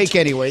 That's fake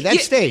anyway.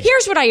 That's staged.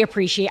 Here's what I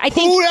appreciate. I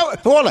think.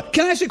 Hold on.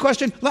 Can I ask you a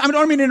question? I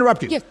don't mean to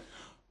interrupt you. Yeah.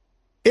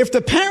 If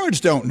the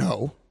parents don't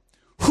know,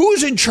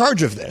 who's in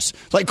charge of this?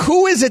 Like,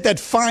 who is it that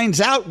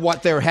finds out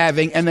what they're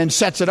having and then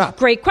sets it up?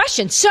 Great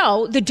question.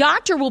 So the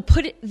doctor will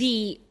put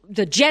the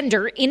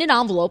gender in an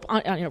envelope,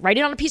 write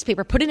it on a piece of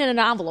paper, put it in an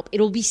envelope.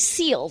 It'll be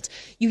sealed.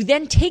 You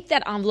then take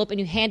that envelope and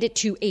you hand it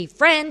to a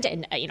friend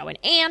and, an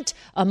aunt,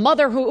 a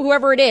mother,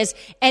 whoever it is,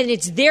 and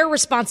it's their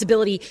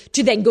responsibility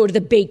to then go to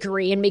the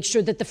bakery and make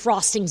sure that the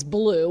frosting's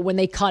blue when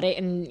they cut it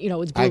and,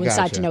 it's blue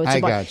inside to know it's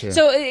a boy.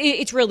 So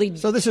it's really...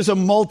 So this is a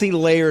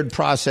multi-layered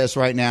process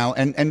right now,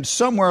 and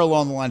somewhere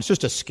along the line, it's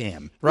just a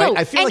scam, right? No,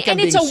 I feel like I'm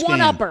being it's a scammed.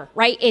 one-upper,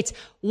 right? It's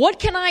what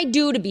can I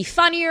do to be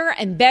funnier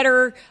and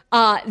better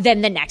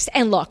than the next?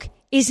 And look,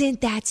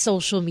 isn't that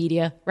social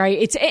media,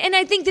 right? And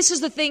I think this is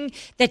the thing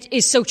that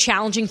is so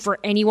challenging for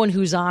anyone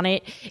who's on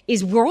it,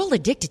 is we're all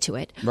addicted to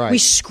it. Right. We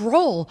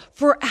scroll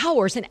for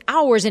hours and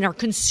hours and are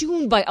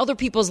consumed by other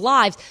people's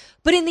lives.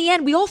 But in the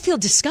end, we all feel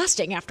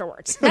disgusting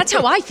afterwards. That's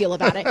how I feel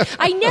about it.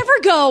 I never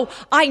go,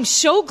 I'm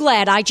so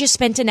glad I just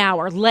spent an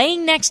hour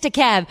laying next to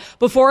Kev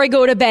before I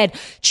go to bed,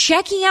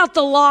 checking out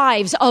the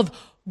lives of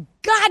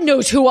God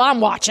knows who I'm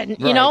watching,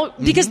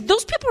 because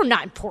those people are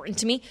not important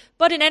to me,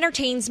 but it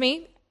entertains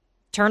me.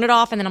 Turn it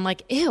off, and then I'm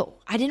like, ew,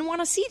 I didn't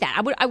want to see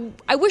that.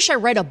 I wish I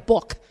read a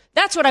book.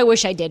 That's what I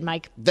wish I did,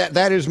 Mike.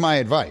 That is my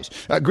advice.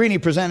 Greenie,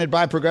 presented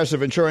by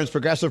Progressive Insurance.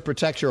 Progressive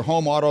protects your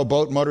home, auto,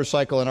 boat,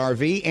 motorcycle, and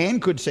RV,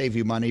 and could save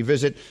you money.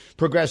 Visit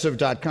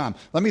Progressive.com.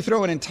 Let me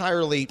throw an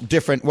entirely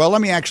different... Well,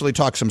 let me actually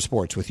talk some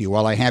sports with you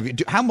while I have you.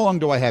 How long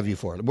do I have you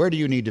for? Where do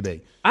you need to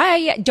be?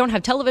 I don't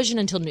have television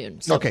until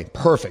noon. So. Okay,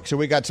 perfect. So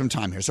we got some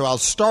time here. So I'll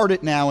start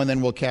it now, and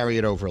then we'll carry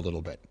it over a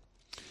little bit.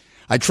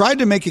 I tried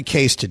to make a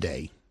case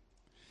today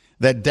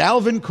that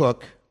Dalvin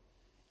Cook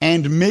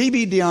and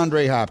maybe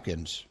DeAndre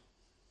Hopkins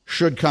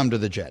should come to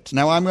the Jets.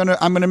 Now I'm going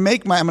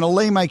to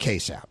lay my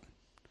case out.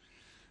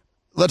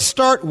 Let's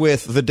start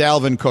with the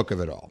Dalvin Cook of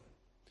it all.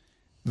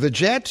 The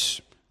Jets,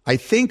 I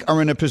think,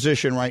 are in a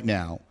position right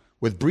now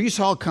with Breece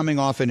Hall coming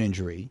off an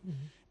injury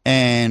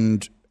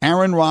and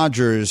Aaron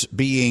Rodgers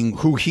being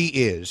who he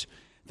is,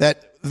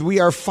 that we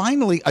are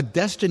finally a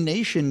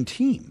destination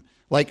team.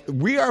 Like,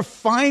 we are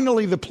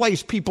finally the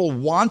place people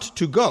want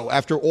to go.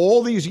 After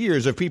all these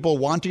years of people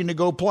wanting to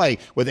go play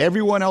with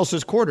everyone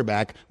else's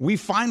quarterback, we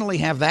finally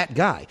have that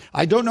guy.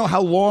 I don't know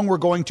how long we're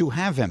going to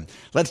have him.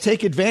 Let's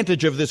take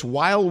advantage of this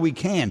while we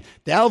can.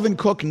 Dalvin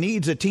Cook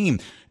needs a team.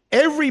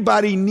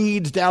 Everybody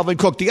needs Dalvin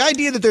Cook. The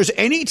idea that there's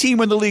any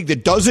team in the league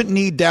that doesn't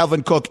need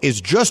Dalvin Cook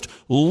is just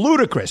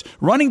ludicrous.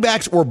 Running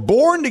backs were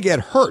born to get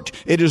hurt.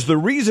 It is the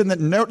reason that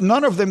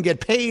none of them get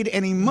paid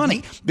any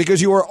money,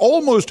 because you are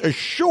almost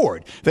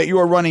assured that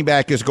your running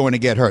back is going to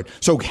get hurt.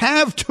 So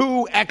have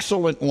two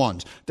excellent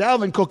ones.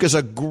 Dalvin Cook is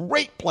a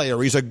great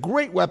player. He's a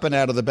great weapon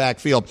out of the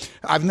backfield.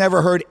 I've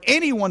never heard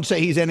anyone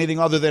say he's anything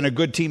other than a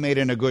good teammate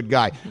and a good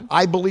guy.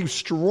 I believe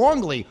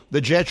strongly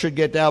the Jets should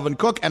get Dalvin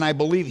Cook, and I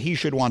believe he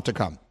should want to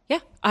come. Yeah,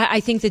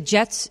 I think the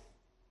Jets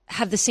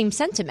have the same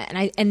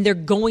sentiment, and they're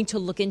going to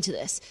look into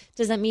this.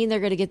 Does that mean they're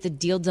going to get the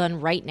deal done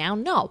right now?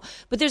 No.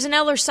 But there's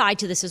another side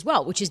to this as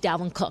well, which is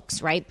Dalvin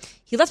Cook's, right?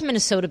 He left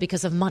Minnesota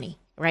because of money,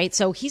 right?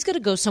 So he's going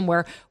to go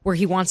somewhere where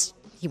he wants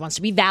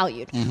to be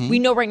valued. Mm-hmm. We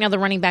know right now the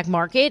running back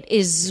market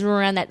is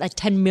around that like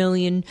 $10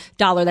 million.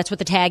 That's what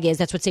the tag is.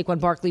 That's what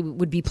Saquon Barkley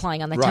would be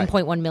playing on, that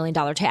 $10.1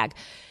 million tag.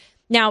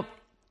 Now,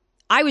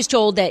 I was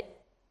told that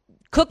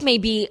Cook may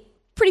be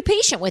pretty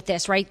patient with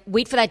this, right?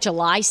 Wait for that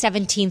July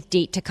 17th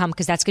date to come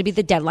because that's going to be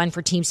the deadline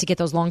for teams to get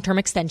those long-term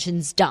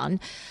extensions done.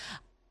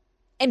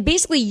 And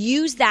basically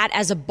use that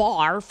as a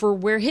bar for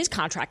where his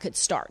contract could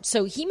start.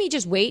 So he may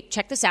just wait,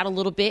 check this out a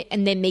little bit,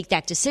 and then make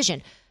that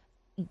decision.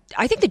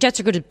 I think the Jets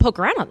are going to poke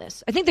around on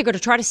this. I think they're going to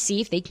try to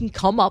see if they can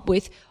come up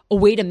with a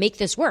way to make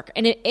this work.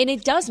 And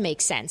it does make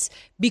sense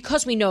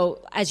because we know,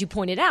 as you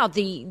pointed out,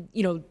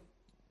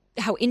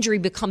 how injury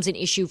becomes an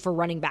issue for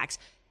running backs.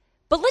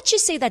 But let's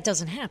just say that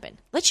doesn't happen.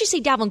 Let's just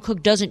say Dalvin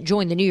Cook doesn't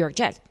join the New York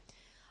Jets.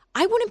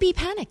 I wouldn't be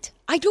panicked.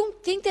 I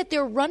don't think that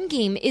their run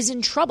game is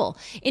in trouble.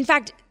 In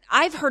fact,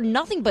 I've heard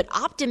nothing but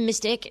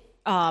optimistic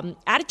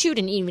attitude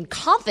and even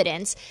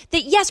confidence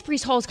that, yes,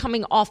 Breece Hall is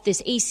coming off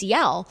this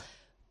ACL,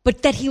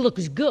 but that he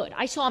looks good.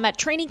 I saw him at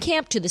training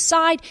camp to the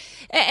side.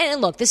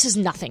 And look, this is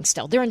nothing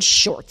still. They're in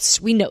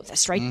shorts. We know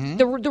this, right? Mm-hmm.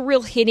 The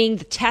real hitting,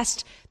 the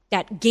test,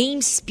 that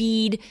game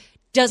speed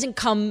doesn't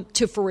come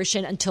to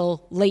fruition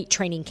until late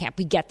training camp.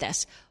 We get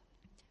this.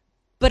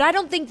 But I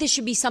don't think this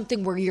should be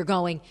something where you're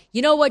going,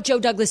 you know what, Joe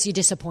Douglas, you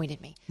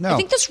disappointed me. No. I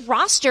think this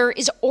roster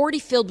is already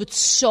filled with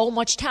so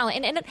much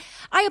talent. And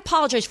I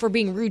apologize for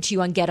being rude to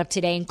you on Get Up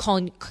today and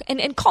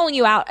calling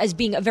you out as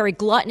being a very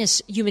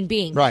gluttonous human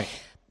being. Right.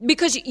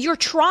 Because you're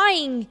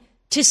trying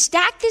to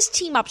stack this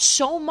team up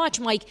so much,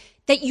 Mike,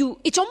 that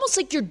it's almost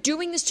like you're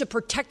doing this to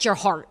protect your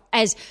heart,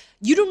 as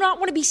you do not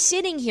want to be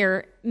sitting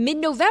here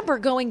mid-November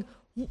going,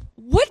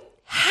 what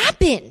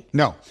happened?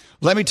 No.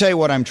 Let me tell you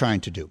what I'm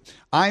trying to do.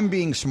 I'm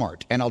being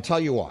smart, and I'll tell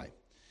you why.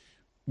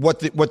 What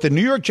the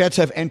New York Jets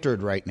have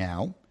entered right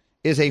now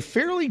is a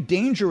fairly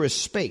dangerous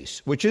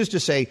space, which is to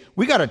say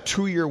we got a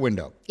 2-year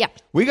window. Yeah.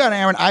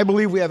 I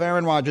believe we have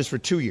Aaron Rodgers for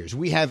 2 years.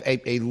 We have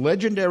a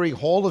legendary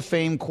Hall of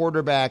Fame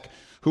quarterback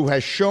who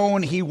has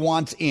shown he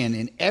wants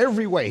in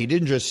every way. He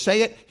didn't just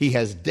say it. He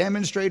has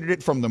demonstrated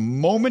it from the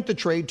moment the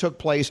trade took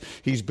place.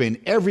 He's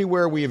been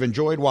everywhere. We have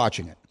enjoyed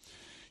watching it.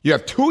 You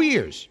have 2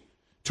 years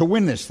to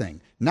win this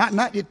thing.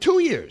 Not 2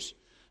 years.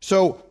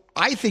 So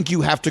I think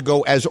you have to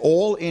go as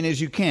all in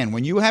as you can.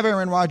 When you have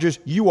Aaron Rodgers,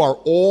 you are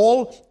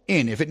all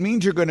in. If it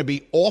means you're going to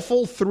be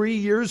awful 3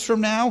 years from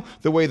now,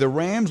 the way the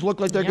Rams look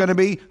like they're going to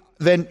be,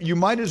 then you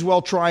might as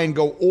well try and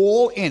go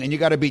all in. And you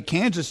got to beat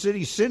Kansas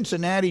City,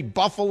 Cincinnati,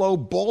 Buffalo,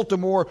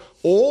 Baltimore,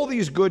 all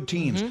these good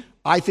teams. Mm-hmm.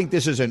 I think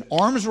this is an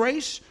arms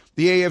race.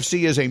 The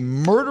AFC is a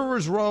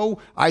murderer's row.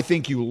 I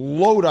think you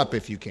load up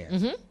if you can.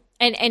 Mm-hmm.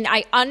 And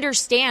I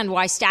understand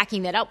why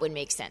stacking that up would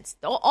make sense.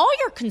 All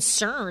your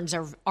concerns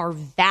are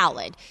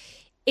valid.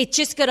 It's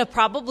just going to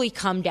probably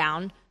come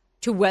down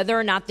to whether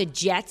or not the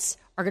Jets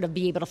are going to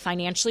be able to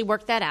financially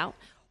work that out,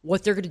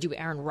 what they're going to do with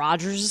Aaron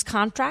Rodgers'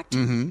 contract.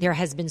 Mm-hmm. There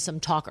has been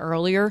some talk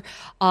earlier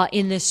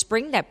in the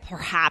spring that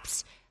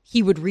perhaps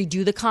he would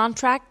redo the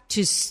contract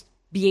to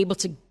be able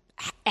to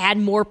add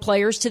more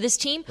players to this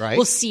team. Right.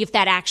 We'll see if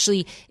that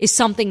actually is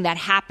something that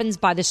happens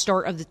by the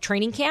start of the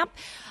training camp.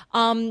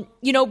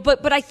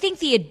 But I think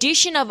the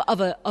addition of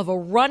a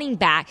running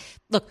back.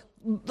 Look,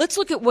 let's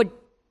look at what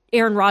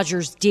Aaron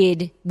Rodgers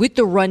did with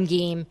the run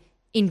game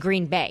in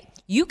Green Bay.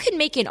 You can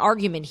make an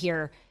argument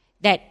here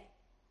that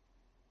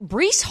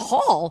Breece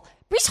Hall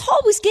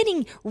was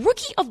getting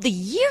Rookie of the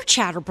Year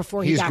chatter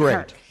before he got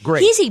hurt.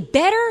 Great. He's a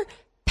better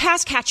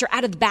pass catcher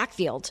out of the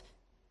backfield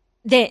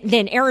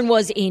than Aaron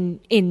was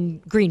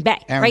in Green Bay.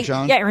 Aaron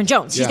Jones? Yeah, Aaron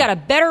Jones. He's got a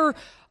better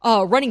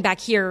running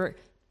back here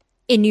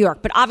in New York,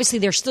 but obviously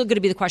there's still going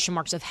to be the question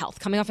marks of health.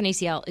 Coming off an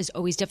ACL is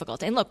always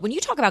difficult. And look, when you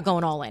talk about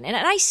going all in, and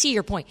I see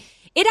your point,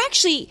 it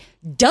actually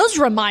does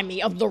remind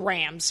me of the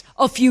Rams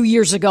a few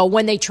years ago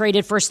when they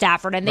traded for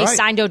Stafford and they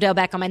signed Odell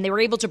Beckham and they were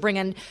able to bring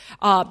in,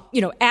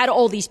 add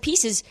all these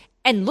pieces.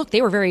 And look,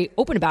 they were very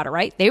open about it,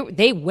 right?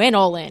 They went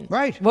all in.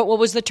 Right. What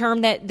was the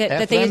term that they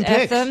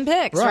F them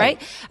picks,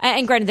 right?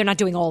 And granted, they're not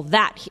doing all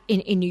that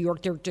in New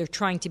York. They're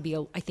trying to be,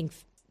 I think,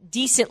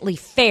 decently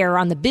fair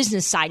on the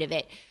business side of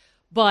it.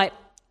 But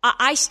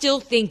I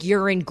still think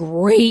you're in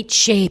great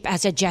shape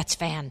as a Jets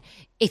fan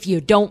if you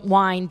don't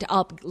wind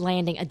up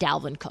landing a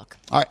Dalvin Cook.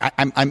 All right,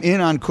 I'm in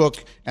on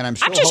Cook, and I'm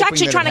still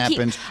hoping that it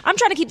happens. I'm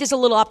trying to keep this a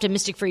little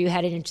optimistic for you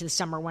headed into the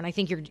summer when I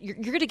think you're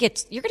going to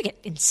get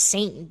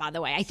insane. By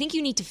the way, I think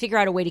you need to figure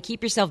out a way to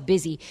keep yourself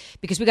busy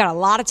because we got a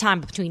lot of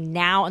time between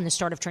now and the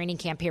start of training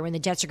camp here when the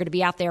Jets are going to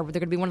be out there. They're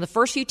going to be one of the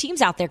first few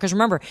teams out there because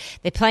remember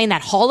they play in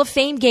that Hall of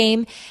Fame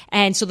game,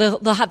 and so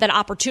they'll have that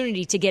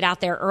opportunity to get out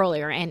there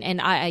earlier.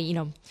 And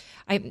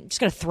I'm just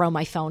going to throw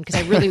my phone because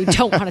I really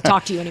don't want to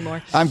talk to you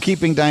anymore. I'm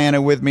keeping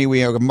Diana with me. We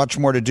have much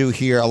more to do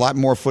here, a lot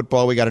more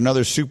football. We got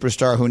another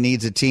superstar who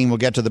needs a team. We'll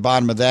get to the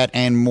bottom of that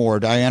and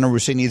more. Diana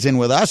Rossini is in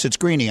with us. It's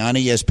Greeny on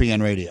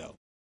ESPN Radio.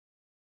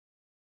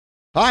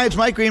 Hi, it's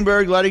Mike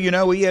Greenberg letting you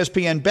know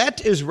ESPN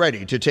Bet is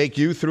ready to take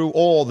you through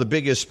all the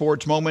biggest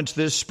sports moments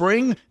this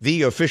spring.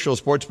 The official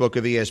sportsbook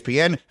of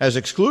ESPN has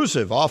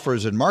exclusive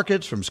offers and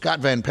markets from Scott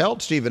Van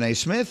Pelt, Stephen A.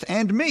 Smith,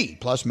 and me,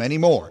 plus many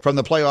more. From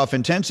the playoff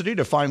intensity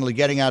to finally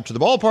getting out to the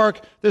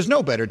ballpark, there's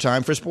no better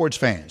time for sports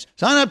fans.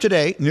 Sign up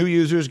today. New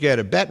users get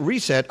a bet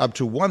reset up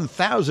to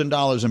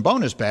 $1,000 in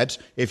bonus bets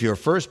if your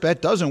first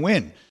bet doesn't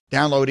win.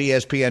 Download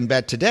ESPN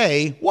Bet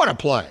today. What a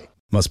play.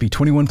 Must be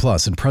 21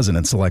 plus and present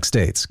in select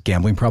states.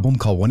 Gambling problem?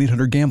 Call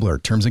 1-800-GAMBLER.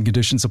 Terms and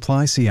conditions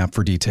apply. See app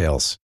for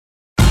details.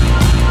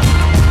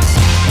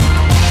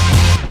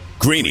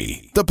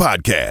 Greeny, the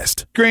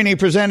podcast. Greeny,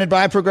 presented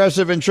by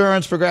Progressive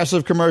Insurance.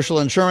 Progressive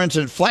Commercial Insurance.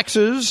 It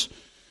flexes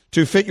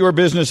to fit your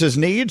business's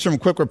needs, from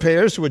quick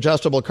repairs to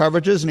adjustable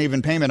coverages and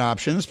even payment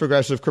options.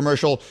 Progressive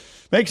Commercial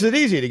makes it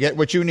easy to get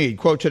what you need.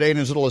 Quote today in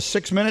as little as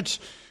 6 minutes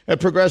at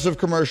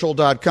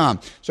progressivecommercial.com.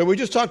 So we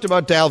just talked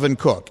about Dalvin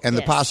Cook and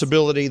the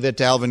possibility that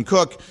Dalvin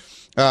Cook,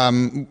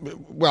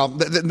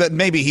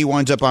 maybe he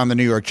winds up on the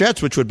New York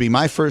Jets, which would be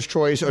my first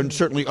choice, and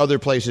certainly other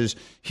places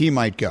he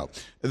might go.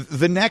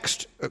 The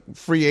next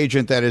free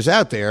agent that is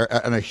out there,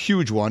 and a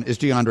huge one, is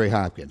DeAndre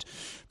Hopkins.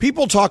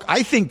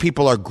 I think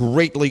people are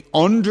greatly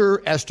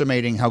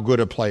underestimating how good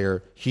a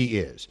player he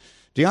is.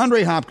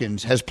 DeAndre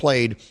Hopkins has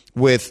played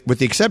with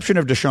the exception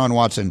of Deshaun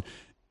Watson,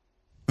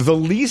 the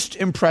least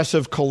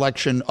impressive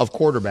collection of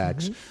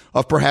quarterbacks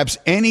of perhaps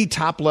any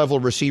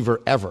top-level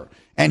receiver ever.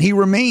 And he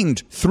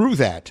remained, through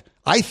that,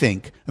 I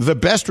think, the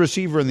best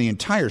receiver in the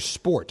entire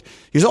sport.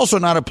 He's also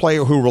not a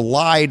player who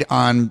relied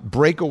on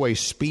breakaway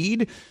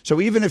speed.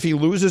 So even if he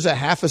loses a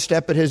half a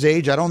step at his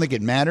age, I don't think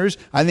it matters.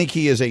 I think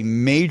he is a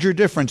major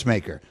difference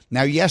maker.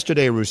 Now,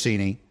 yesterday,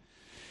 Rossini,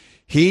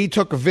 he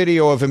took a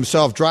video of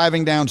himself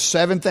driving down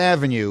 7th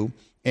Avenue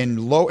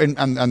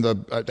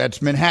that's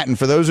Manhattan.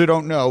 For those who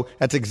don't know,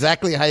 that's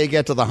exactly how you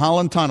get to the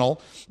Holland Tunnel,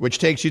 which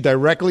takes you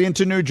directly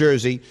into New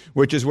Jersey,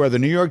 which is where the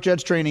New York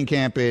Jets training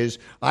camp is.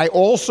 I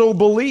also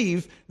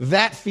believe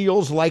that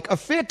feels like a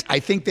fit. I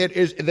think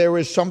there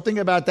is something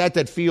about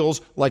that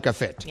feels like a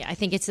fit. Yeah, I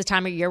think it's the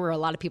time of year where a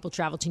lot of people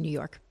travel to New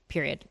York.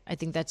 Period. I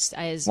think that's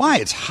why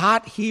it's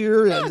hot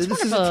here. No, this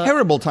wonderful. Is a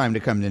terrible time to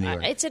come to New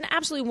York. It's an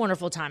absolutely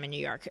wonderful time in New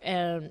York.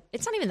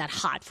 It's not even that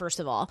hot, first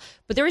of all,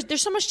 but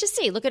there's so much to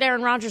see. Look at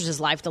Aaron Rodgers'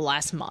 life the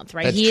last month,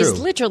 right? That's he true. has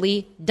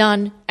literally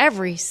done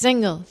every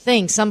single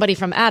thing somebody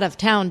from out of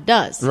town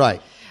does.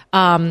 Right.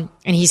 And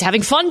he's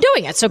having fun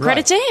doing it. So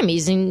credit to him.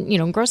 He's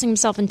engrossing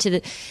himself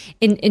into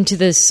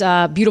this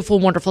beautiful,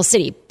 wonderful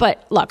city.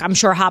 But look, I'm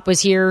sure Hop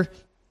was here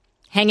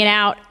hanging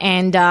out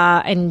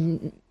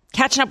and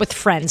catching up with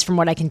friends, from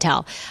what I can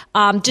tell.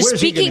 Where's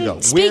he going to go?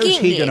 Where's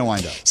he going to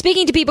wind up?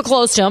 Speaking to people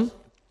close to him,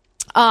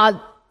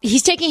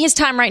 he's taking his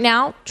time right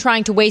now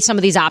trying to weigh some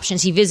of these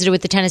options. He visited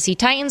with the Tennessee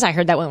Titans. I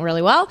heard that went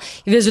really well.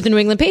 He visited with the New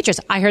England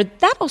Patriots. I heard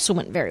that also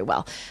went very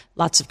well.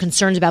 Lots of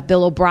concerns about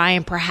Bill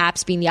O'Brien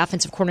perhaps being the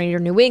offensive coordinator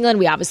in New England.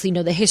 We obviously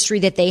know the history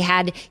that they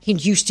had in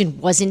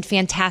Houston wasn't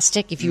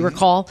fantastic, if you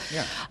recall.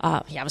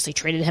 Yeah. He obviously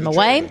traded him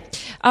away.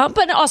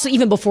 But also,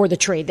 even before the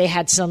trade, they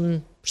had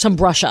some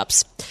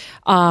brush-ups.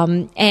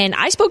 And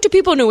I spoke to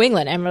people in New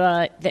England,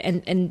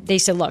 and they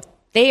said, look,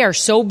 they are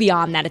so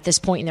beyond that at this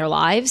point in their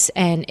lives.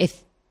 And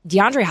if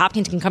DeAndre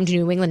Hopkins can come to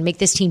New England and make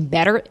this team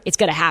better, it's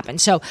going to happen.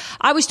 So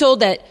I was told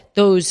that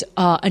those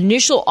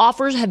initial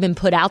offers have been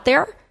put out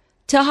there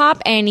to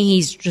Hop, and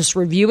he's just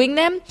reviewing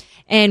them.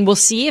 And we'll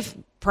see if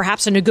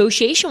perhaps a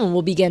negotiation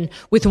will begin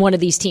with one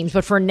of these teams.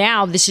 But for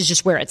now, this is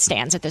just where it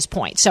stands at this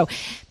point. So,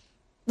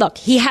 look,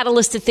 he had a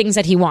list of things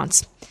that he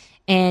wants.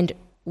 And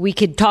we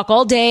could talk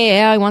all day.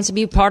 Yeah, he wants to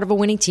be part of a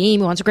winning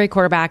team. He wants a great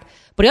quarterback.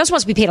 But he also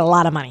wants to be paid a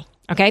lot of money.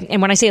 Okay?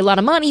 And when I say a lot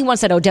of money, he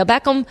wants that Odell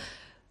Beckham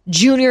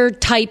Jr.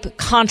 type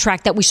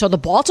contract that we saw the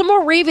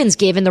Baltimore Ravens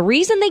give. And the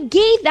reason they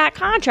gave that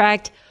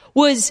contract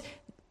was,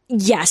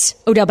 yes,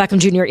 Odell Beckham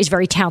Jr. is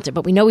very talented,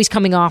 but we know he's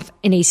coming off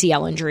an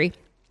ACL injury.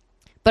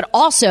 But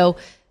also,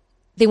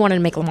 they wanted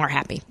to make Lamar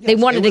happy. Yes, they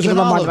wanted to give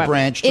Lamar the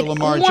branch to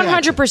Lamar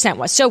Jackson. 100%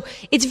 was. So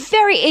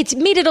it's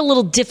made it a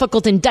little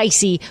difficult and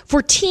dicey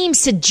for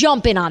teams to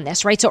jump in on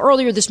this, right? So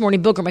earlier this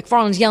morning, Booger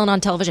McFarland's yelling on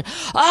television,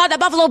 the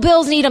Buffalo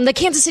Bills need him, the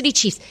Kansas City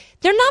Chiefs.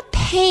 They're not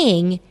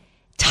paying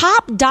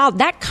top dollar,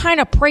 that kind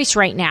of price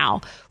right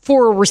now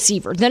for a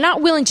receiver. They're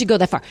not willing to go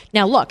that far.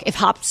 Now, look, if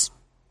Hop's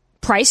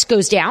price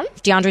goes down,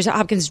 if DeAndre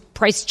Hopkins'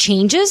 price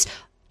changes,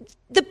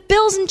 the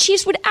Bills and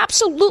Chiefs would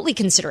absolutely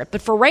consider it.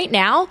 But for right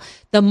now,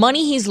 the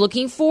money he's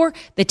looking for,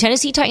 the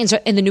Tennessee Titans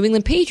and the New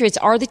England Patriots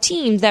are the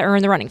teams that are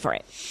in the running for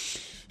it.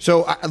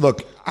 So,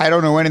 look, I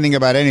don't know anything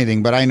about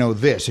anything, but I know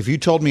this. If you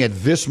told me at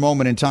this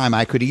moment in time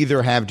I could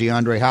either have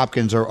DeAndre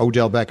Hopkins or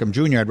Odell Beckham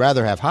Jr., I'd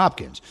rather have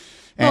Hopkins.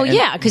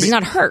 Because he's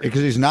not hurt.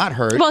 Because he's not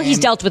hurt. Well, he's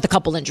dealt with a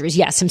couple injuries,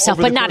 yes, himself,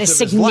 but not as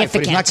significant.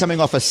 But he's not coming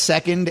off a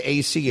second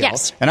ACL.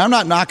 Yes. And I'm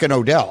not knocking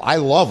Odell. I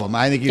love him.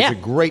 I think he's a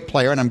great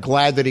player, and I'm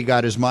glad that he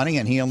got his money,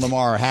 and he and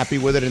Lamar are happy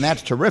with it, and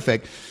that's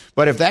terrific.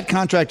 But if that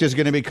contract is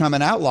going to become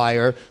an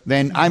outlier,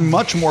 then I'm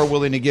much more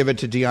willing to give it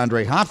to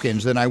DeAndre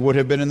Hopkins than I would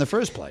have been in the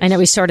first place. I know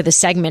we started the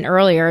segment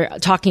earlier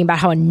talking about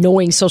how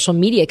annoying social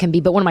media can be,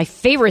 but one of my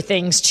favorite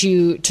things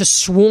to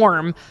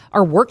swarm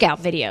are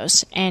workout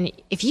videos. And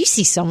if you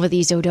see some of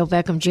these Odell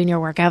Beckham Jr.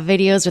 workout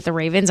videos with the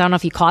Ravens, I don't know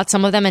if you caught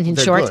some of them in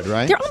shorts. Good,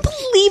 right? They're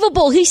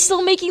unbelievable. He's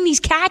still making these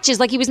catches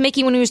like he was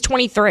making when he was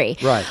 23.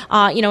 Right.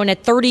 And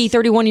at 30,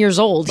 31 years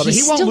old. But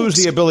he won't lose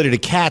the ability to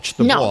catch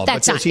the ball.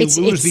 That's but not. Does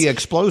he lose the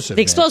explosiveness?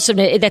 The explosiveness,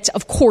 that's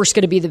of course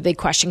going to be the big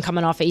question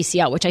coming off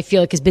ACL, which I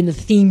feel like has been the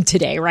theme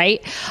today,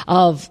 right?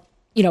 Of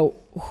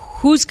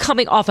who's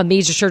coming off a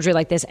major surgery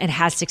like this and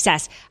has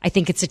success, I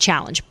think it's a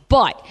challenge.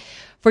 But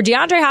for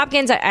DeAndre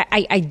Hopkins,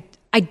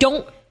 I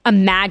don't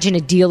imagine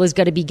a deal is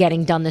going to be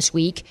getting done this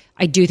week.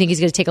 I do think he's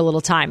going to take a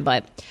little time,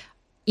 but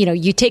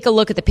you take a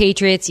look at the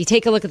Patriots, you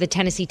take a look at the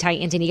Tennessee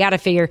Titans, and you got to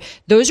figure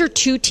those are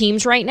two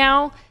teams right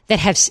now that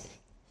have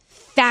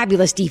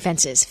fabulous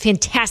defenses,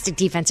 fantastic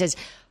defenses,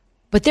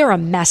 but they're a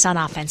mess on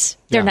offense.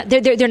 They're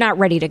not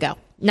ready to go.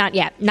 Not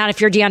yet. Not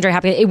if you're DeAndre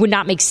Hopkins. It would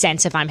not make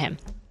sense if I'm him.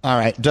 All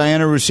right.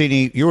 Diana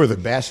Rossini, you are the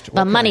best.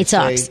 But money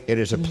talks. It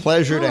is a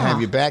pleasure to have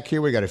you back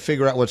here. We got to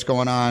figure out what's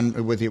going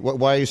on with you.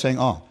 Why are you saying,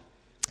 oh?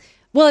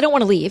 Well, I don't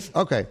want to leave.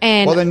 Okay.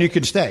 Well, then you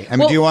can stay.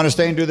 Do you want to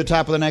stay and do the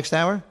top of the next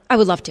hour? I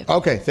would love to.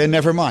 Okay. Then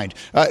never mind.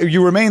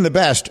 You remain the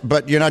best,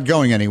 but you're not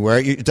going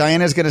anywhere.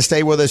 Diana's going to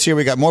stay with us here.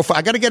 We got more.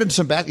 I got to get into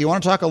some basketball. You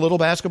want to talk a little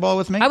basketball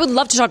with me? I would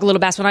love to talk a little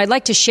basketball. I'd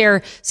like to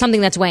share something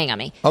that's weighing on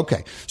me.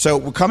 Okay.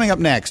 So coming up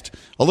next,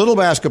 a little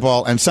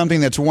basketball and something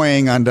that's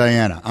weighing on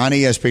Diana on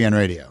ESPN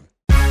Radio.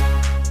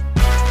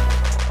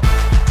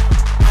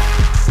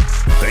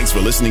 Thanks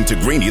for listening to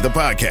Greeny the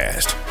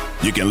podcast.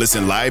 You can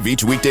listen live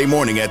each weekday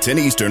morning at 10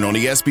 Eastern on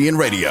ESPN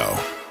Radio.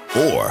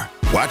 Or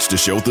watch the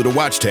show through the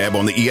Watch tab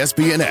on the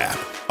ESPN app.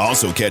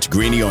 Also catch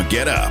Greeny on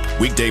Get Up,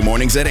 weekday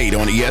mornings at 8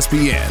 on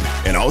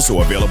ESPN. And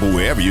also available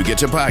wherever you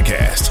get your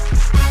podcast.